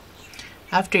working.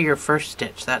 After your first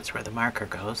stitch, that's where the marker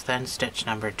goes, then stitch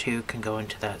number 2 can go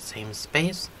into that same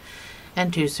space,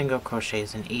 and 2 single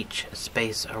crochets in each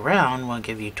space around will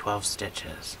give you 12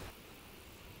 stitches.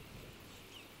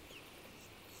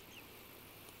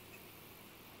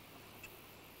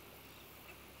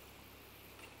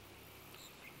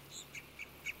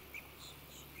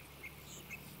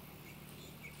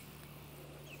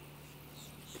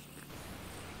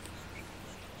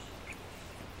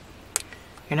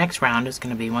 Your next round is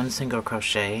going to be 1 single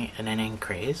crochet and an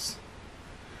increase,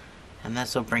 and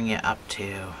this will bring you up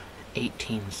to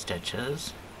 18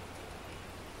 stitches.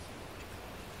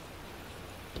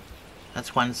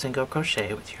 That's 1 single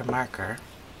crochet with your marker,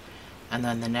 and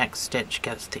then the next stitch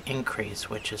gets the increase,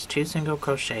 which is 2 single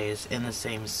crochets in the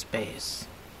same space,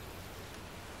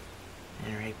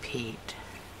 and repeat.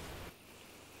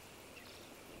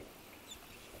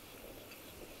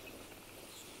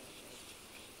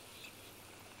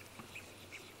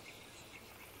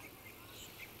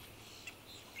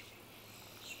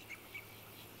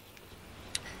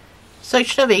 So you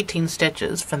should have 18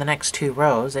 stitches for the next 2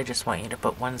 rows. I just want you to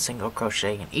put 1 single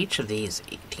crochet in each of these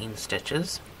 18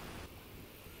 stitches.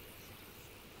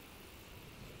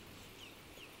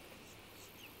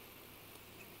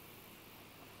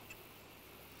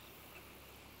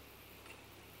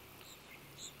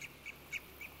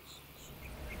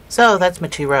 So that's my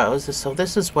 2 rows. So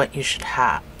this is what you should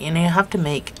have. And you have to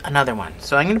make another one.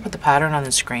 So I'm going to put the pattern on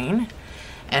the screen,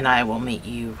 and I will meet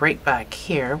you right back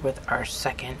here with our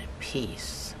second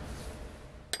piece.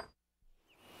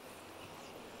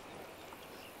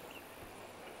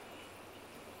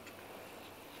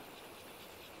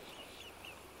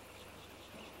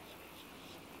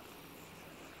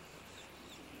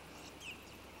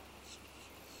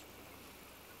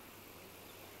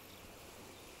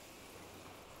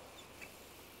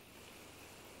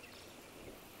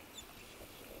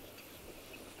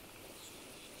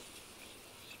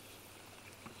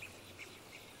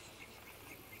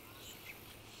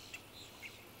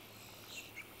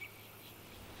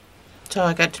 So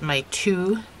I got to my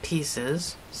 2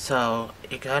 pieces, so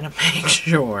you gotta make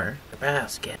sure the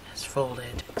basket is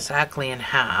folded exactly in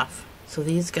half. So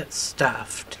these get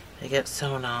stuffed. They get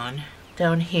sewn on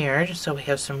down here just so we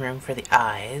have some room for the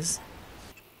eyes.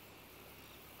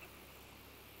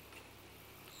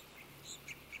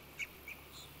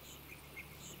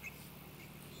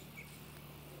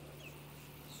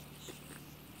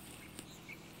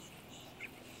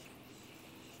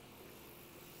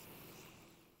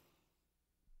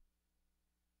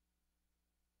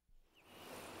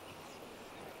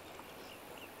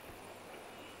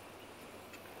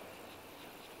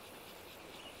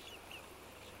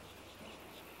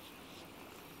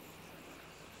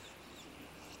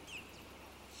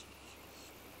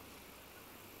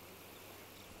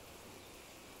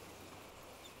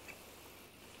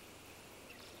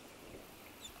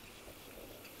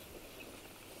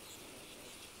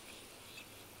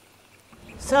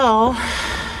 So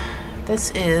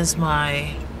this is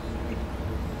my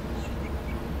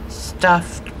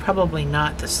stuffed, probably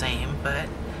not the same, but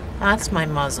that's my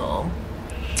muzzle.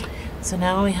 So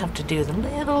now we have to do the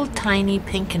little tiny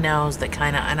pink nose that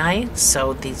kind of, and I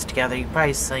sewed these together. You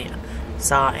probably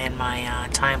saw in my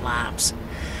time lapse.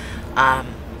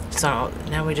 So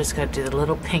now we just got to do the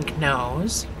little pink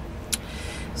nose.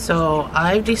 So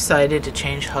I've decided to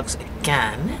change hooks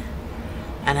again,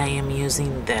 and I am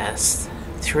using this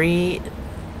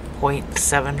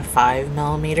 3.75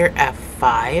 millimeter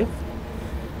F5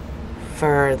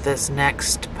 for this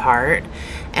next part,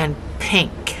 and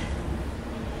pink.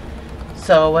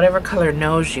 So whatever color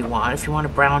nose you want, if you want a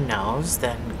brown nose,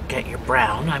 then get your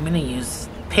brown. I'm going to use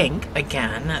pink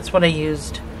again. That's what I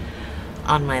used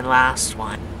on my last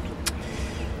one.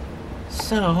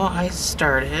 So I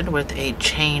started with a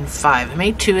chain 5. I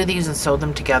made 2 of these and sewed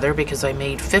them together because I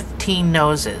made 15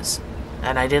 noses,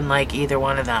 and I didn't like either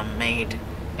one of them made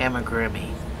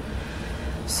amigurumi.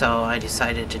 So I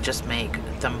decided to just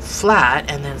make them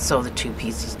flat and then sew the 2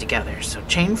 pieces together. So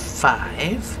chain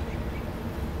 5.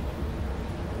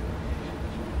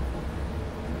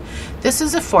 This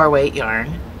is a 4-weight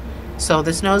yarn, so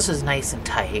this nose is nice and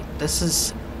tight. This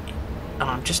is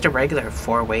just a regular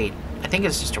 4-weight. I think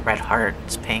it's just a red heart.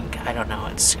 It's pink. I don't know.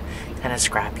 It's kind of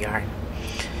scrap yarn.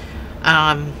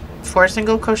 4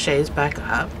 single crochets back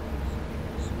up.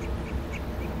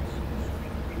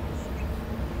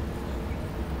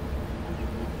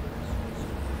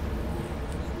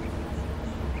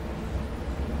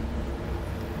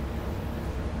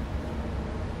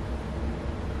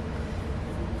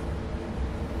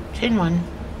 Chain 1.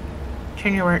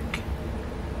 Turn your work.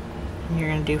 And you're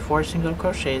going to do 4 single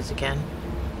crochets again.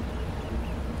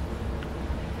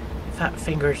 Fat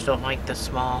fingers don't like the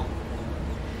small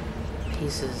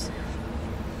pieces.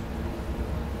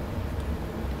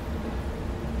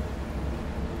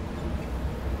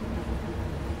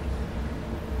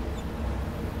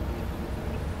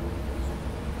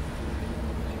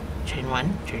 Chain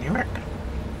 1, turn your work.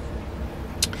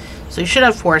 So you should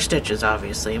have 4 stitches,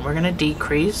 obviously, and we're going to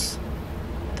decrease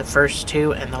the first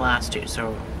 2 and the last 2.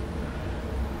 So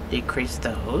decrease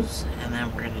those, and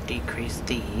then we're going to decrease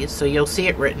these. So you'll see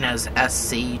it written as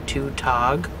SC2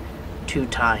 tog 2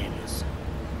 times.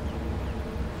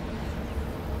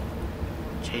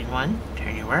 Chain 1,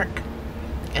 turn your work,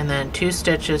 and then 2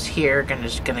 stitches here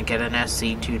just going to get an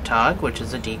SC2 tog, which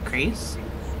is a decrease,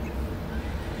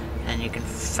 and you can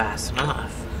fasten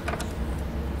off.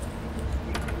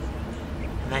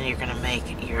 And then you're going to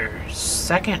make your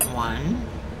second one.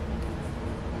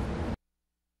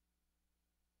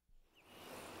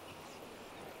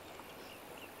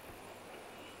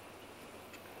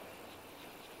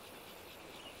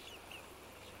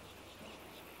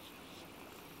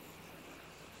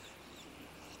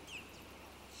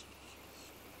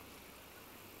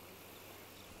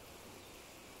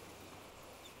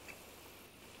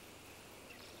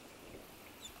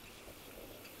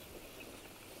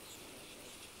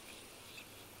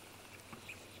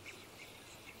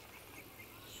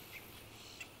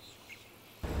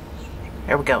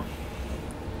 There we go.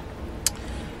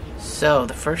 So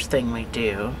the first thing we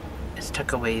do is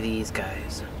tuck away these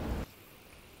guys.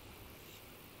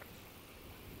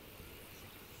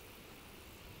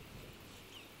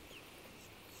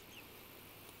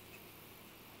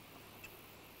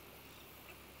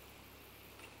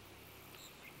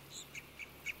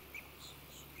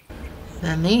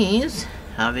 Then these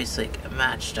obviously get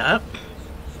matched up.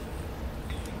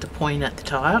 The point at the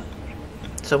top.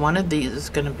 So one of these is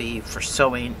going to be for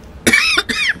sewing.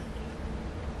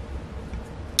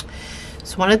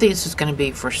 So one of these is going to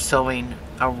be for sewing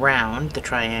around the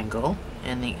triangle,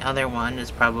 and the other one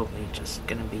is probably just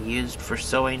going to be used for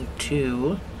sewing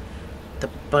to the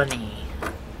bunny.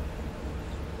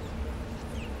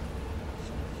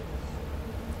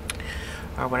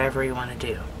 Or whatever you want to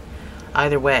do.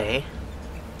 Either way,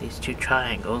 these 2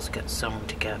 triangles get sewn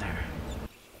together.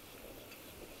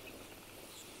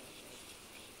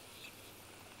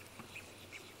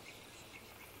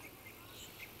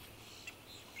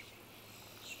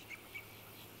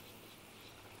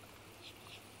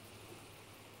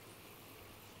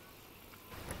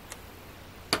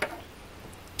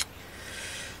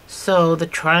 So the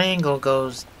triangle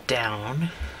goes down,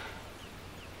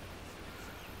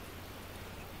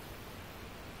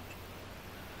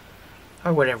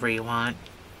 or whatever you want.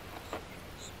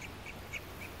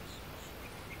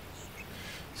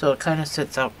 So it kind of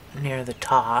sits up near the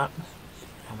top.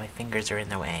 Oh, my fingers are in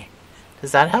the way.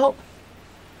 Does that help?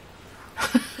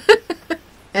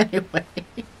 Anyway,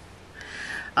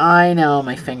 I know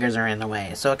my fingers are in the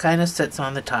way. So it kind of sits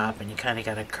on the top, and you kind of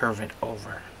got to curve it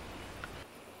over.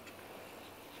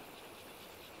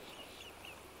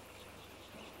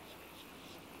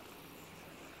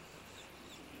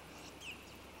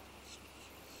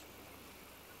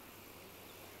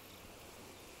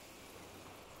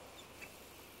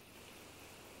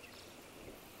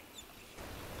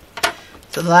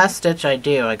 So the last stitch I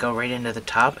do, I go right into the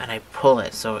top and I pull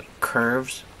it so it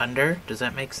curves under. Does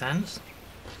that make sense?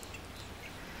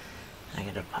 I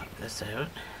gotta pop this out.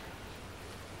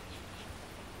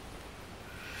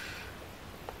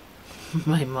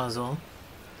 My muzzle.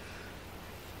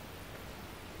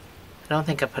 I don't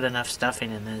think I put enough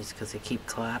stuffing in this because they keep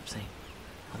collapsing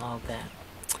a little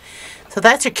bit. So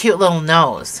that's your cute little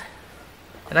nose.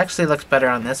 It actually looks better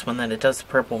on this one than it does the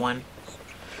purple one.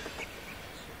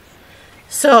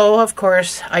 So, of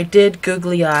course, I did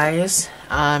googly eyes.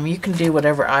 You can do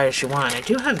whatever eyes you want. I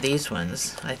do have these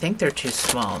ones. I think they're too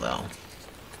small, though.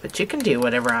 But you can do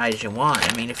whatever eyes you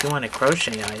want. I mean, if you want to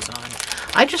crochet eyes on.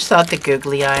 I just thought the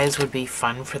googly eyes would be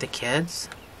fun for the kids.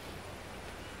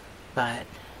 But,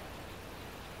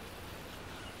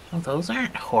 well, those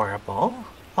aren't horrible.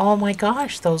 Oh my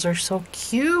gosh, those are so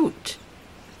cute.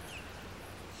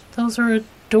 Those are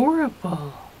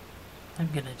adorable. I'm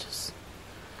gonna just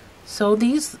sew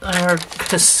these, or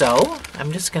to sew.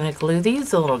 I'm just gonna glue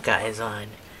these little guys on.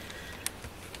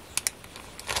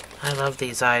 I love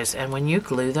these eyes, and when you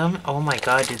glue them, oh my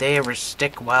god, do they ever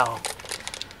stick well.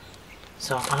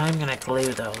 So I'm gonna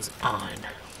glue those on.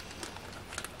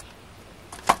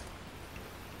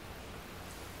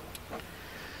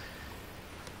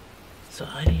 So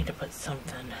I need to put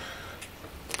something.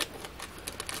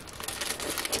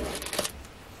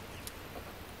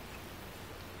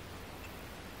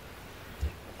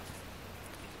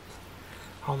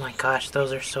 Oh my gosh,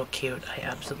 those are so cute. I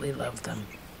absolutely love them.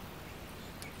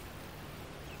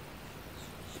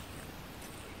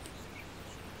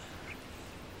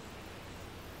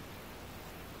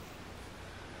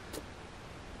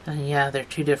 And yeah, they're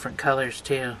two different colors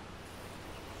too.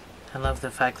 I love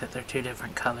the fact that they're two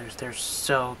different colors. They're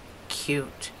so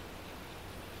cute.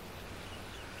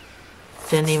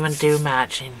 Didn't even do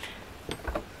matching.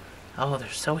 Oh, they're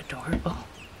so adorable.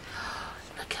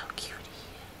 Look how cute he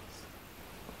is.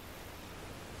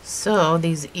 So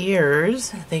these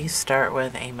ears, they start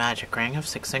with a magic ring of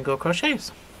 6 single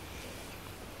crochets.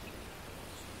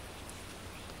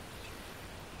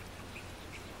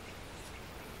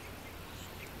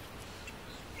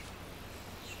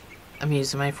 I'm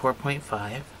using my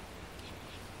 4.5.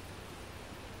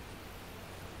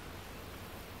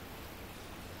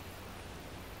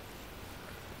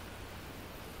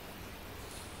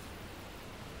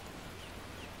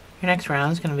 Your next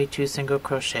round is going to be 2 single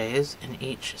crochets in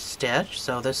each stitch.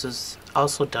 So this is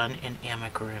also done in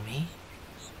amigurumi.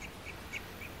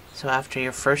 So after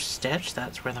your first stitch,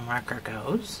 that's where the marker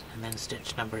goes, and then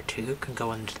stitch number 2 can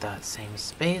go into that same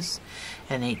space,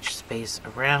 and each space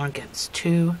around gets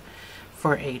 2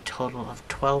 for a total of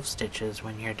 12 stitches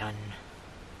when you're done.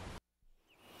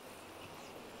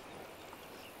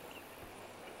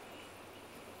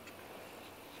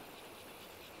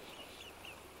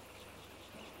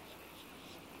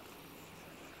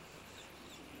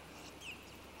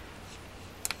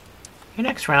 Your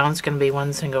next round is going to be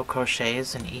 1 single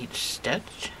crochets in each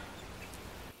stitch.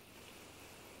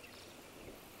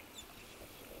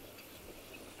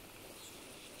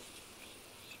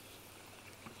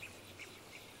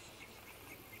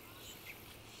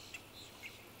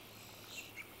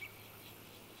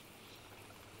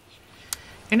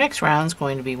 Your next round is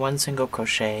going to be 1 single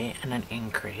crochet and an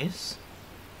increase.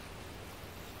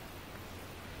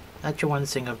 That's your 1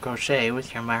 single crochet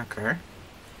with your marker.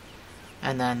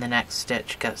 And then the next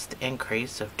stitch gets the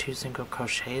increase of 2 single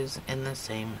crochets in the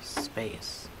same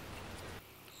space.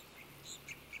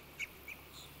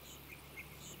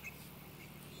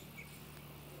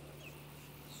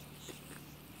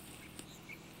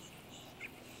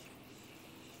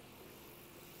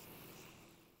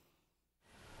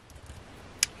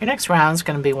 Your next round is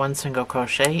going to be 1 single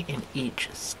crochet in each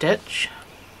stitch.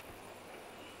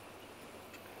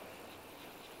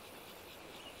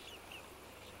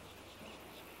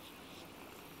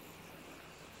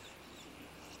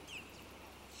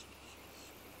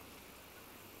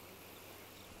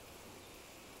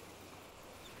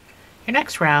 Your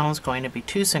next round is going to be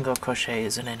 2 single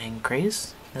crochets and an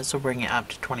increase. This will bring it up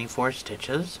to 24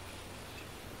 stitches.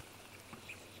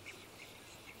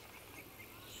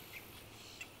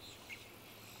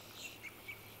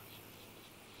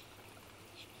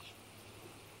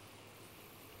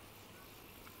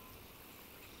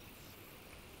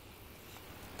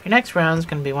 Your next round is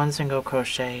going to be 1 single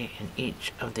crochet in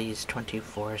each of these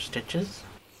 24 stitches.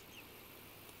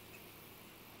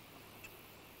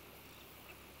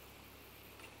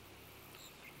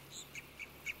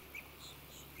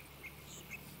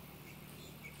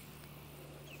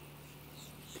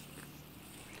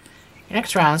 Your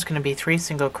next round is going to be 3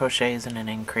 single crochets and an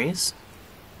increase.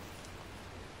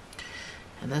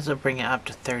 And and this will bring it up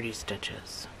to 30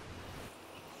 stitches.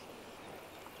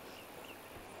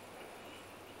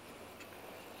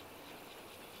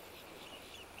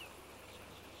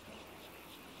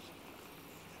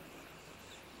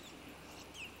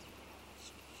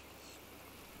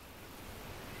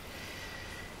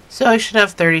 So I should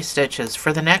have 30 stitches.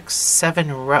 For the next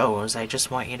 7 rows, I just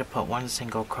want you to put 1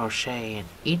 single crochet in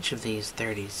each of these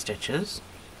 30 stitches.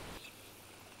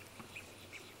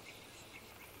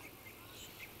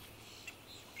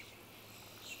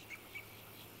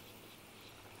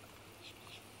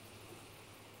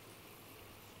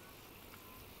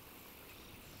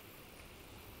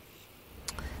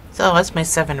 So that's my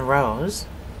 7 rows.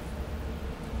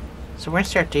 So we're going to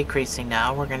start decreasing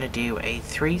now. We're going to do a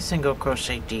 3 single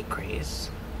crochet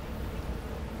decrease.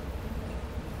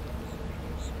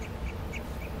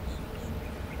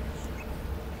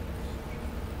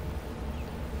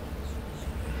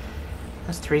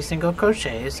 That's 3 single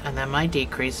crochets, and then my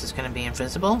decrease is going to be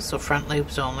invisible, so front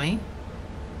loops only.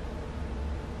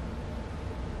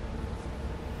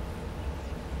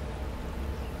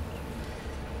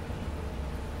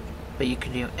 But you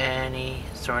can do any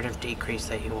sort of decrease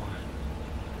that you want.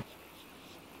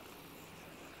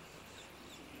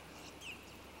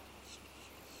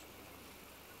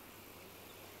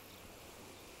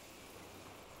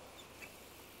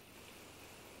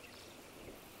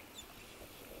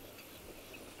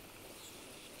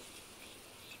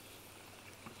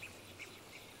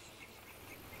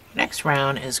 Next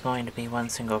round is going to be 1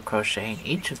 single crochet in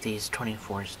each of these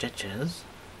 24 stitches.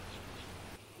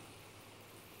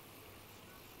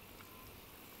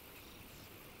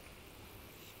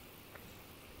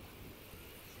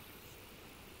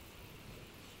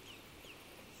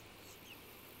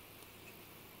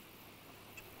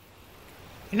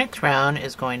 Your next round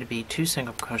is going to be 2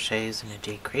 single crochets and a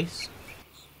decrease.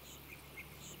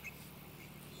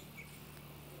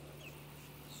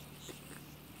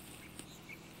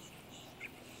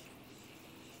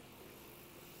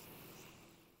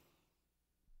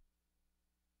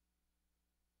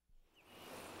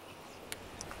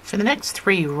 For the next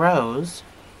 3 rows,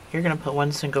 you're going to put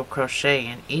 1 single crochet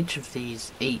in each of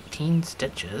these 18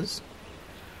 stitches.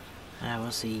 And I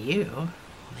will see you on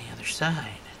the other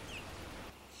side.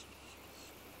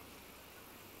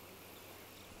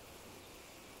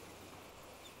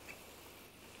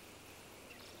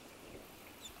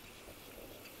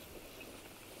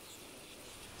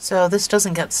 So this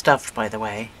doesn't get stuffed, by the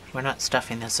way. We're not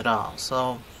stuffing this at all.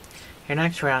 So your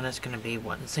next round is going to be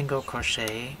 1 single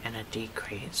crochet and a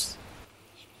decrease.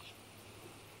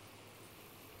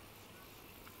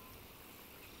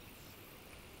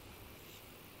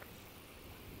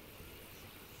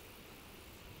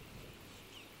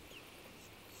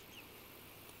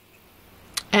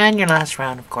 And your last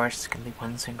round, of course, is going to be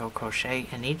 1 single crochet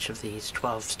in each of these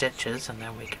 12 stitches, and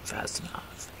then we can fasten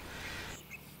off.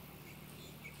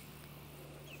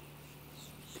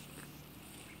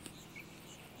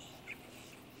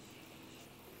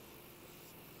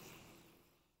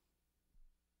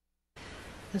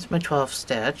 This is my 12th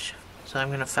stitch, so I'm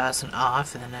going to fasten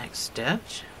off in the next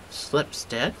stitch, slip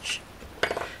stitch,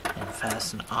 and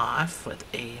fasten off with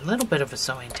a little bit of a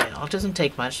sewing tail. It doesn't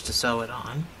take much to sew it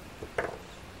on.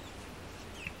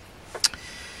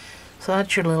 So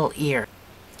that's your little ear.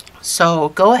 So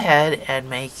go ahead and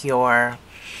make your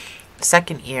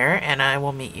second ear, and I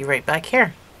will meet you right back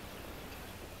here.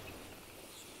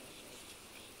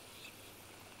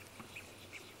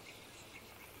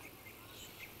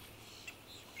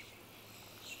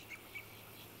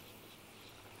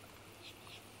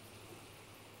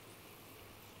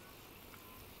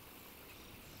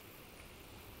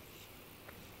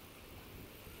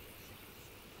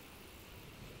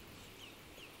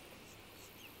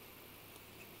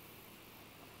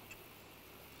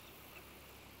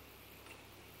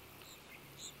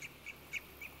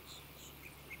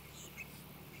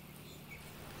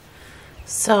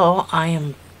 So I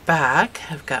am back.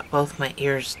 I've got both my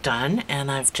ears done,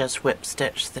 and I've just whip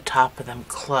stitched the top of them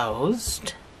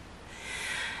closed.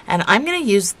 And I'm going to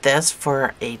use this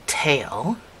for a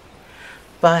tail,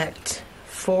 but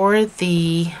for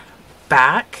the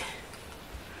back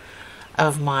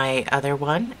of my other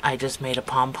one, I just made a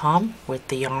pom-pom with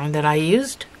the yarn that I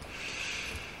used.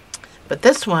 But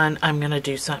this one, I'm going to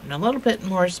do something a little bit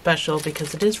more special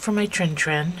because it is for my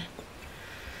Trin.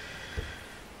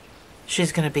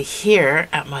 She's going to be here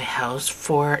at my house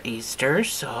for Easter,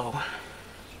 so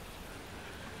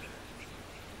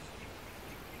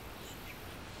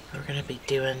we're going to be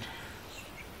doing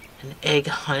an egg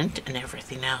hunt and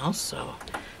everything else. So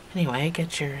anyway,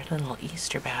 get your little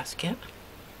Easter basket.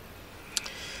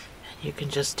 And You can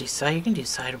just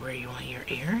decide where you want your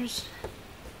ears.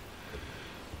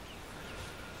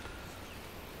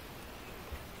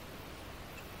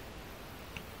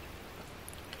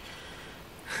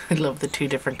 I love the two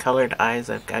different colored eyes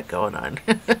I've got going on.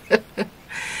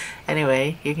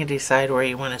 Anyway, you can decide where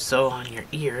you want to sew on your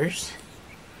ears.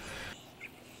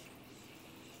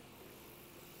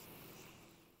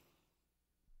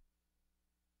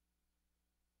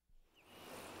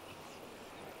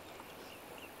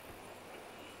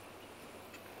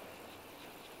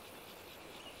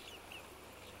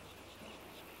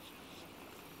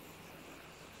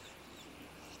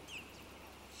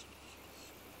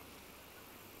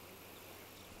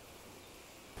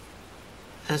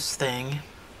 This thing,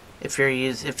 if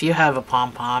you have a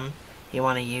pom-pom, you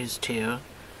want to use two.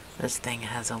 This thing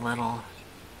has a little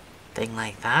thing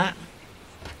like that.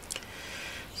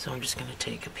 So I'm just going to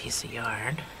take a piece of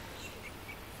yarn.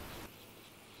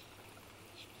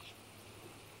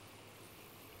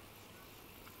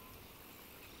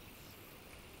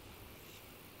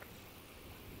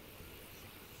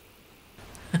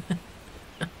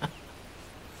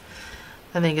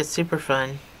 I think it's super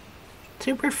fun.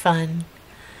 Super fun.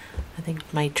 I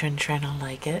think my Trin will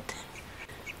like it.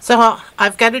 So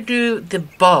I've got to do the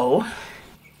bow.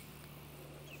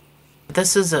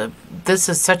 This is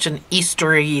such an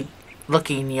Eastery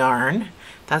looking yarn.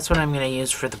 That's what I'm going to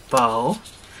use for the bow.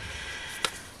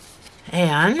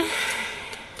 And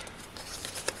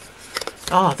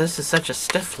oh, this is such a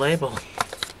stiff label.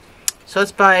 So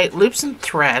it's by Loops and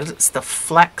Threads. It's the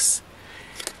Flex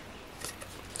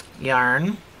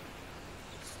yarn.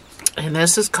 And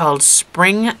this is called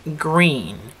Spring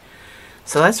Green.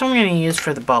 So that's what I'm going to use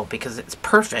for the bow because it's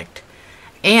perfect.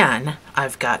 And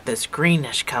I've got this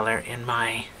greenish color in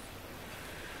my,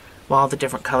 well, the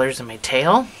different colors in my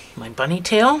tail, my bunny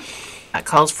tail. That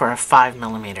calls for a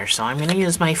 5mm. So I'm going to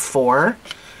use my 4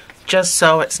 just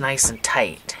so it's nice and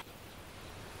tight.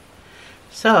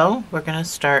 So we're going to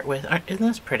start with, isn't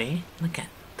this pretty? Look at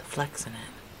the flecks in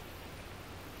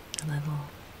it. A little,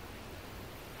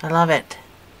 I love it.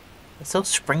 It's so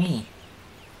springy.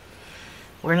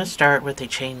 We're going to start with a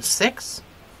chain 6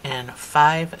 and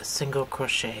 5 single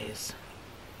crochets.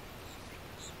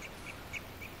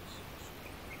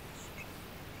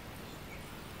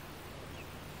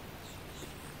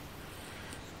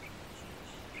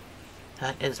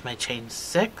 That is my chain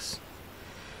 6.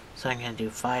 So I'm going to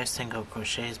do 5 single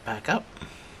crochets back up.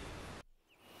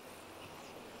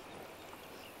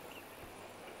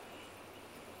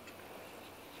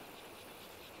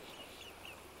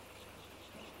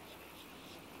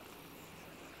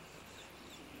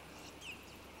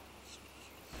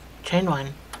 Chain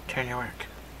 1, turn your work.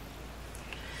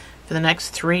 For the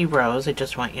next 3 rows, I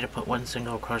just want you to put 1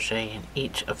 single crochet in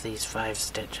each of these 5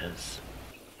 stitches.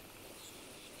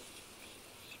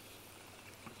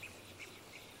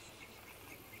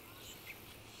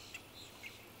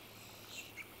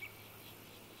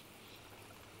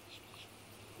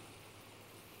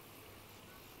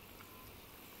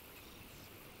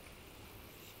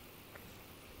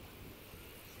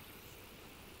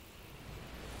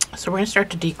 So we're going to start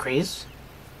to decrease.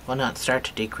 Well, not start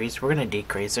to decrease. We're going to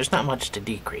decrease. There's not much to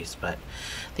decrease, but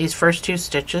these first 2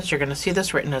 stitches, you're going to see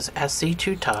this written as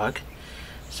SC2 tog.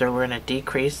 So we're going to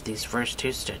decrease these first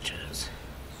 2 stitches.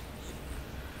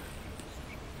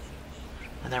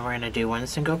 And then we're going to do 1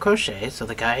 single crochet, so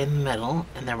the guy in the middle,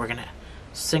 and then we're going to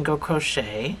single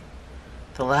crochet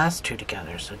the last 2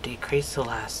 together. So decrease the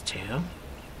last 2.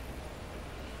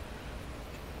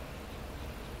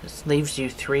 This leaves you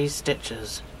 3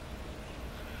 stitches.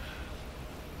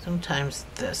 Sometimes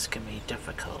this can be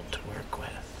difficult to work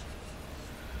with.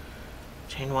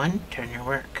 Chain 1, turn your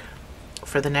work.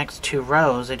 For the next 2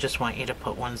 rows, I just want you to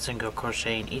put 1 single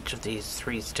crochet in each of these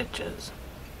 3 stitches.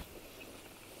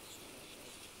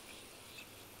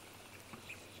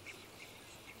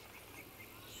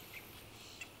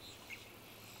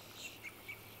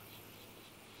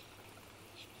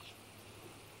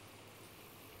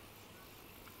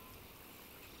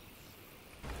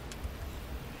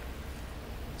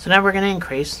 So now we're going to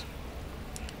increase.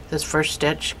 This first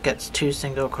stitch gets 2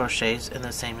 single crochets in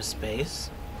the same space.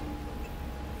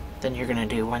 Then you're going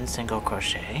to do 1 single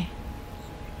crochet.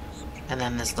 And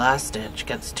then this last stitch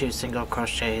gets 2 single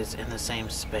crochets in the same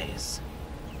space.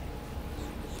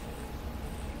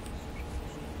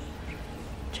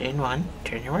 Chain 1,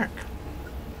 turn your work.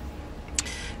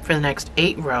 For the next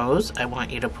 8 rows, I want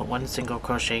you to put 1 single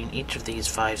crochet in each of these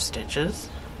 5 stitches.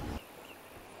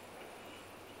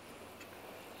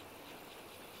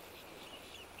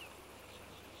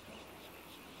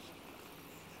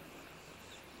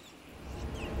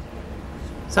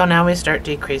 So now we start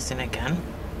decreasing again.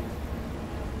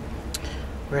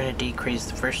 We're going to decrease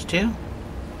the first two.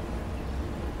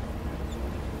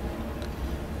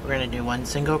 We're going to do one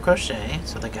single crochet,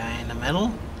 so the guy in the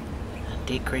middle, and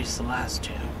decrease the last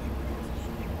two.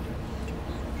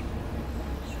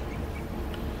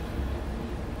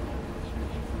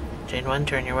 Chain one,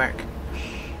 turn your work.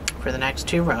 For the next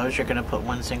 2 rows, you're going to put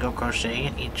one single crochet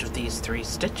in each of these 3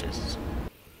 stitches.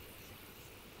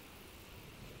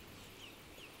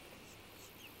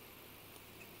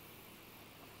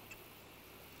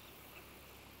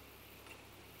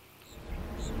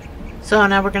 So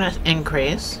now we're going to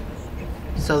increase.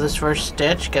 So this first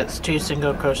stitch gets 2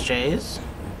 single crochets.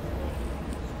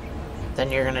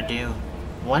 Then you're going to do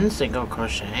 1 single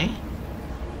crochet.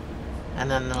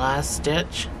 And then the last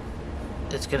stitch,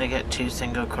 it's going to get 2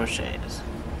 single crochets.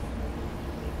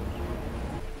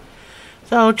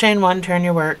 So chain 1, turn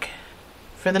your work.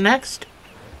 For the next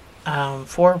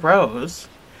 4 rows,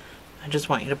 I just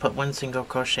want you to put 1 single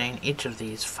crochet in each of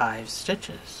these 5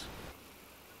 stitches.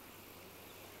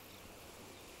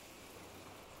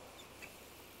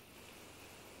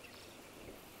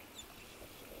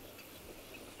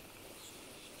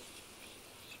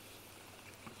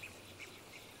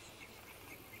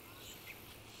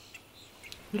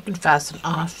 You can fasten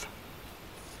off.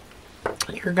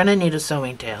 You're going to need a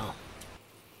sewing tail.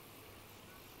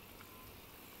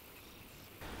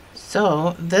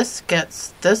 So this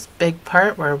gets this big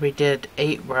part where we did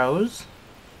 8 rows.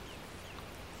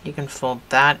 You can fold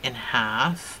that in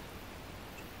half.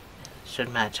 It should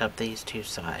match up these 2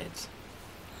 sides.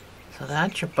 So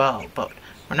that's your bow, but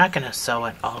we're not going to sew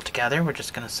it all together. We're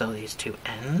just going to sew these 2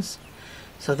 ends.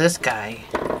 So this guy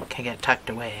can get tucked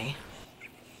away.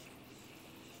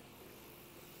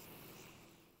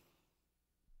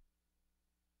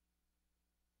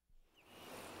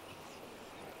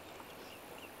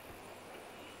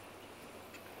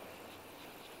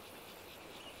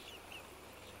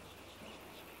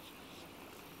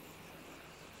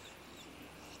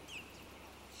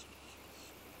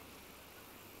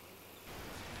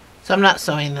 So I'm not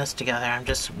sewing this together, I'm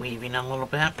just weaving a little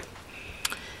bit.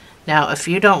 Now if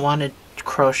you don't want to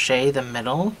crochet the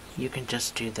middle, you can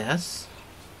just do this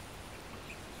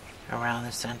around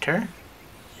the center.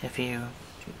 If you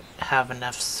have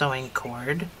enough sewing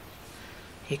cord,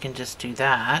 you can just do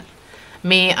that.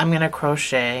 Me, I'm going to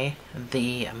crochet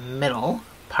the middle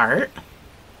part.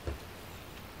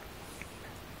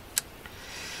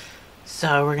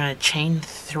 So we're going to chain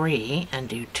 3 and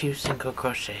do 2 single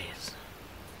crochets.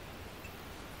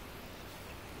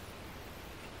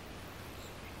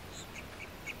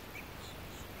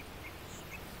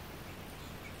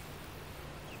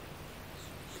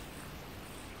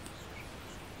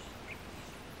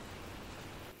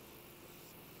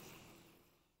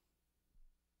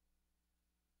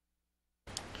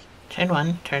 Chain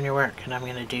 1, turn your work, and I'm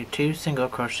going to do 2 single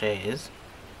crochets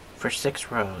for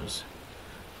 6 rows.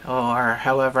 Or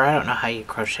however, I don't know how you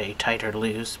crochet, tight or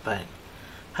loose, but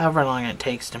however long it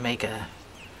takes to make a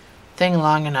thing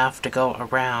long enough to go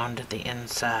around the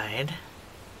inside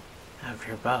of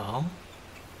your bow.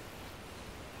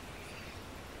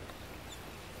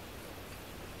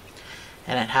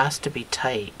 And it has to be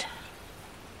tight.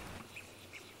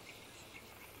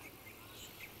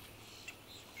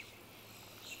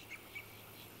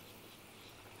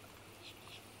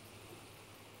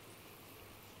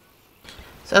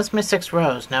 So that's my 6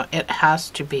 rows. Now it has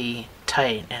to be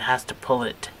tight. It has to pull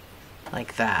it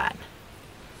like that.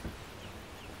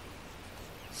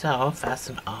 So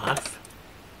fasten off.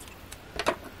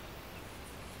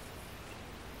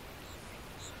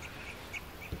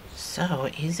 So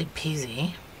easy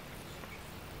peasy.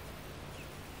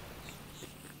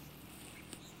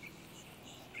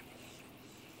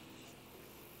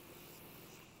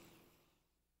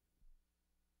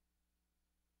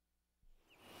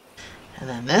 And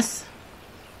then this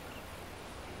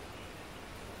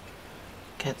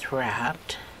gets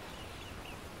wrapped.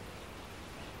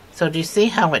 So do you see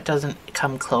how it doesn't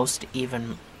come close to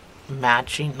even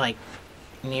matching, like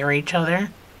near each other?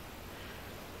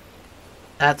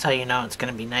 That's how you know it's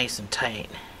going to be nice and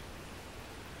tight.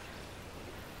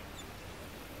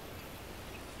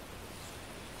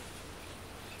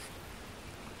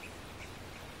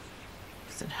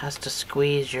 Because it has to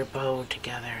squeeze your bow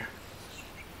together.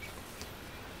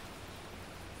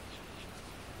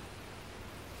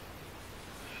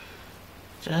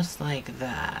 Just like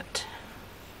that.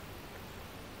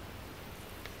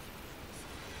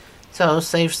 So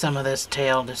save some of this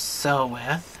tail to sew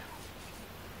with.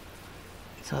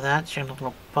 So that's your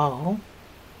little bow.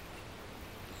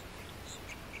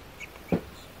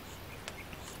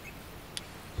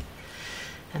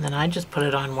 And then I just put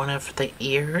it on one of the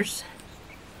ears,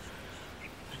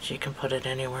 but you can put it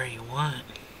anywhere you want.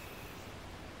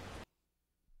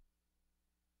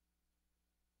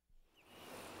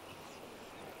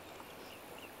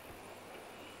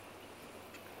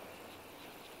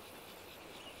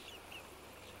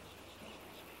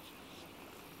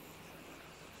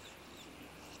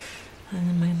 And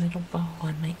then my little bow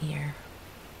on my ear.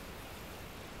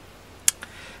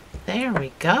 There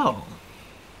we go.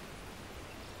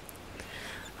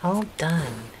 All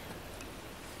done.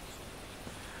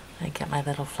 I get my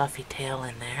little fluffy tail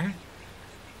in there.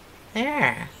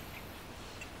 There.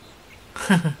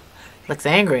 Looks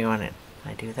angry when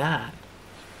I do that.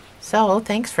 So,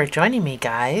 thanks for joining me,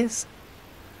 guys.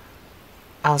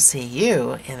 I'll see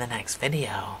you in the next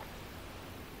video.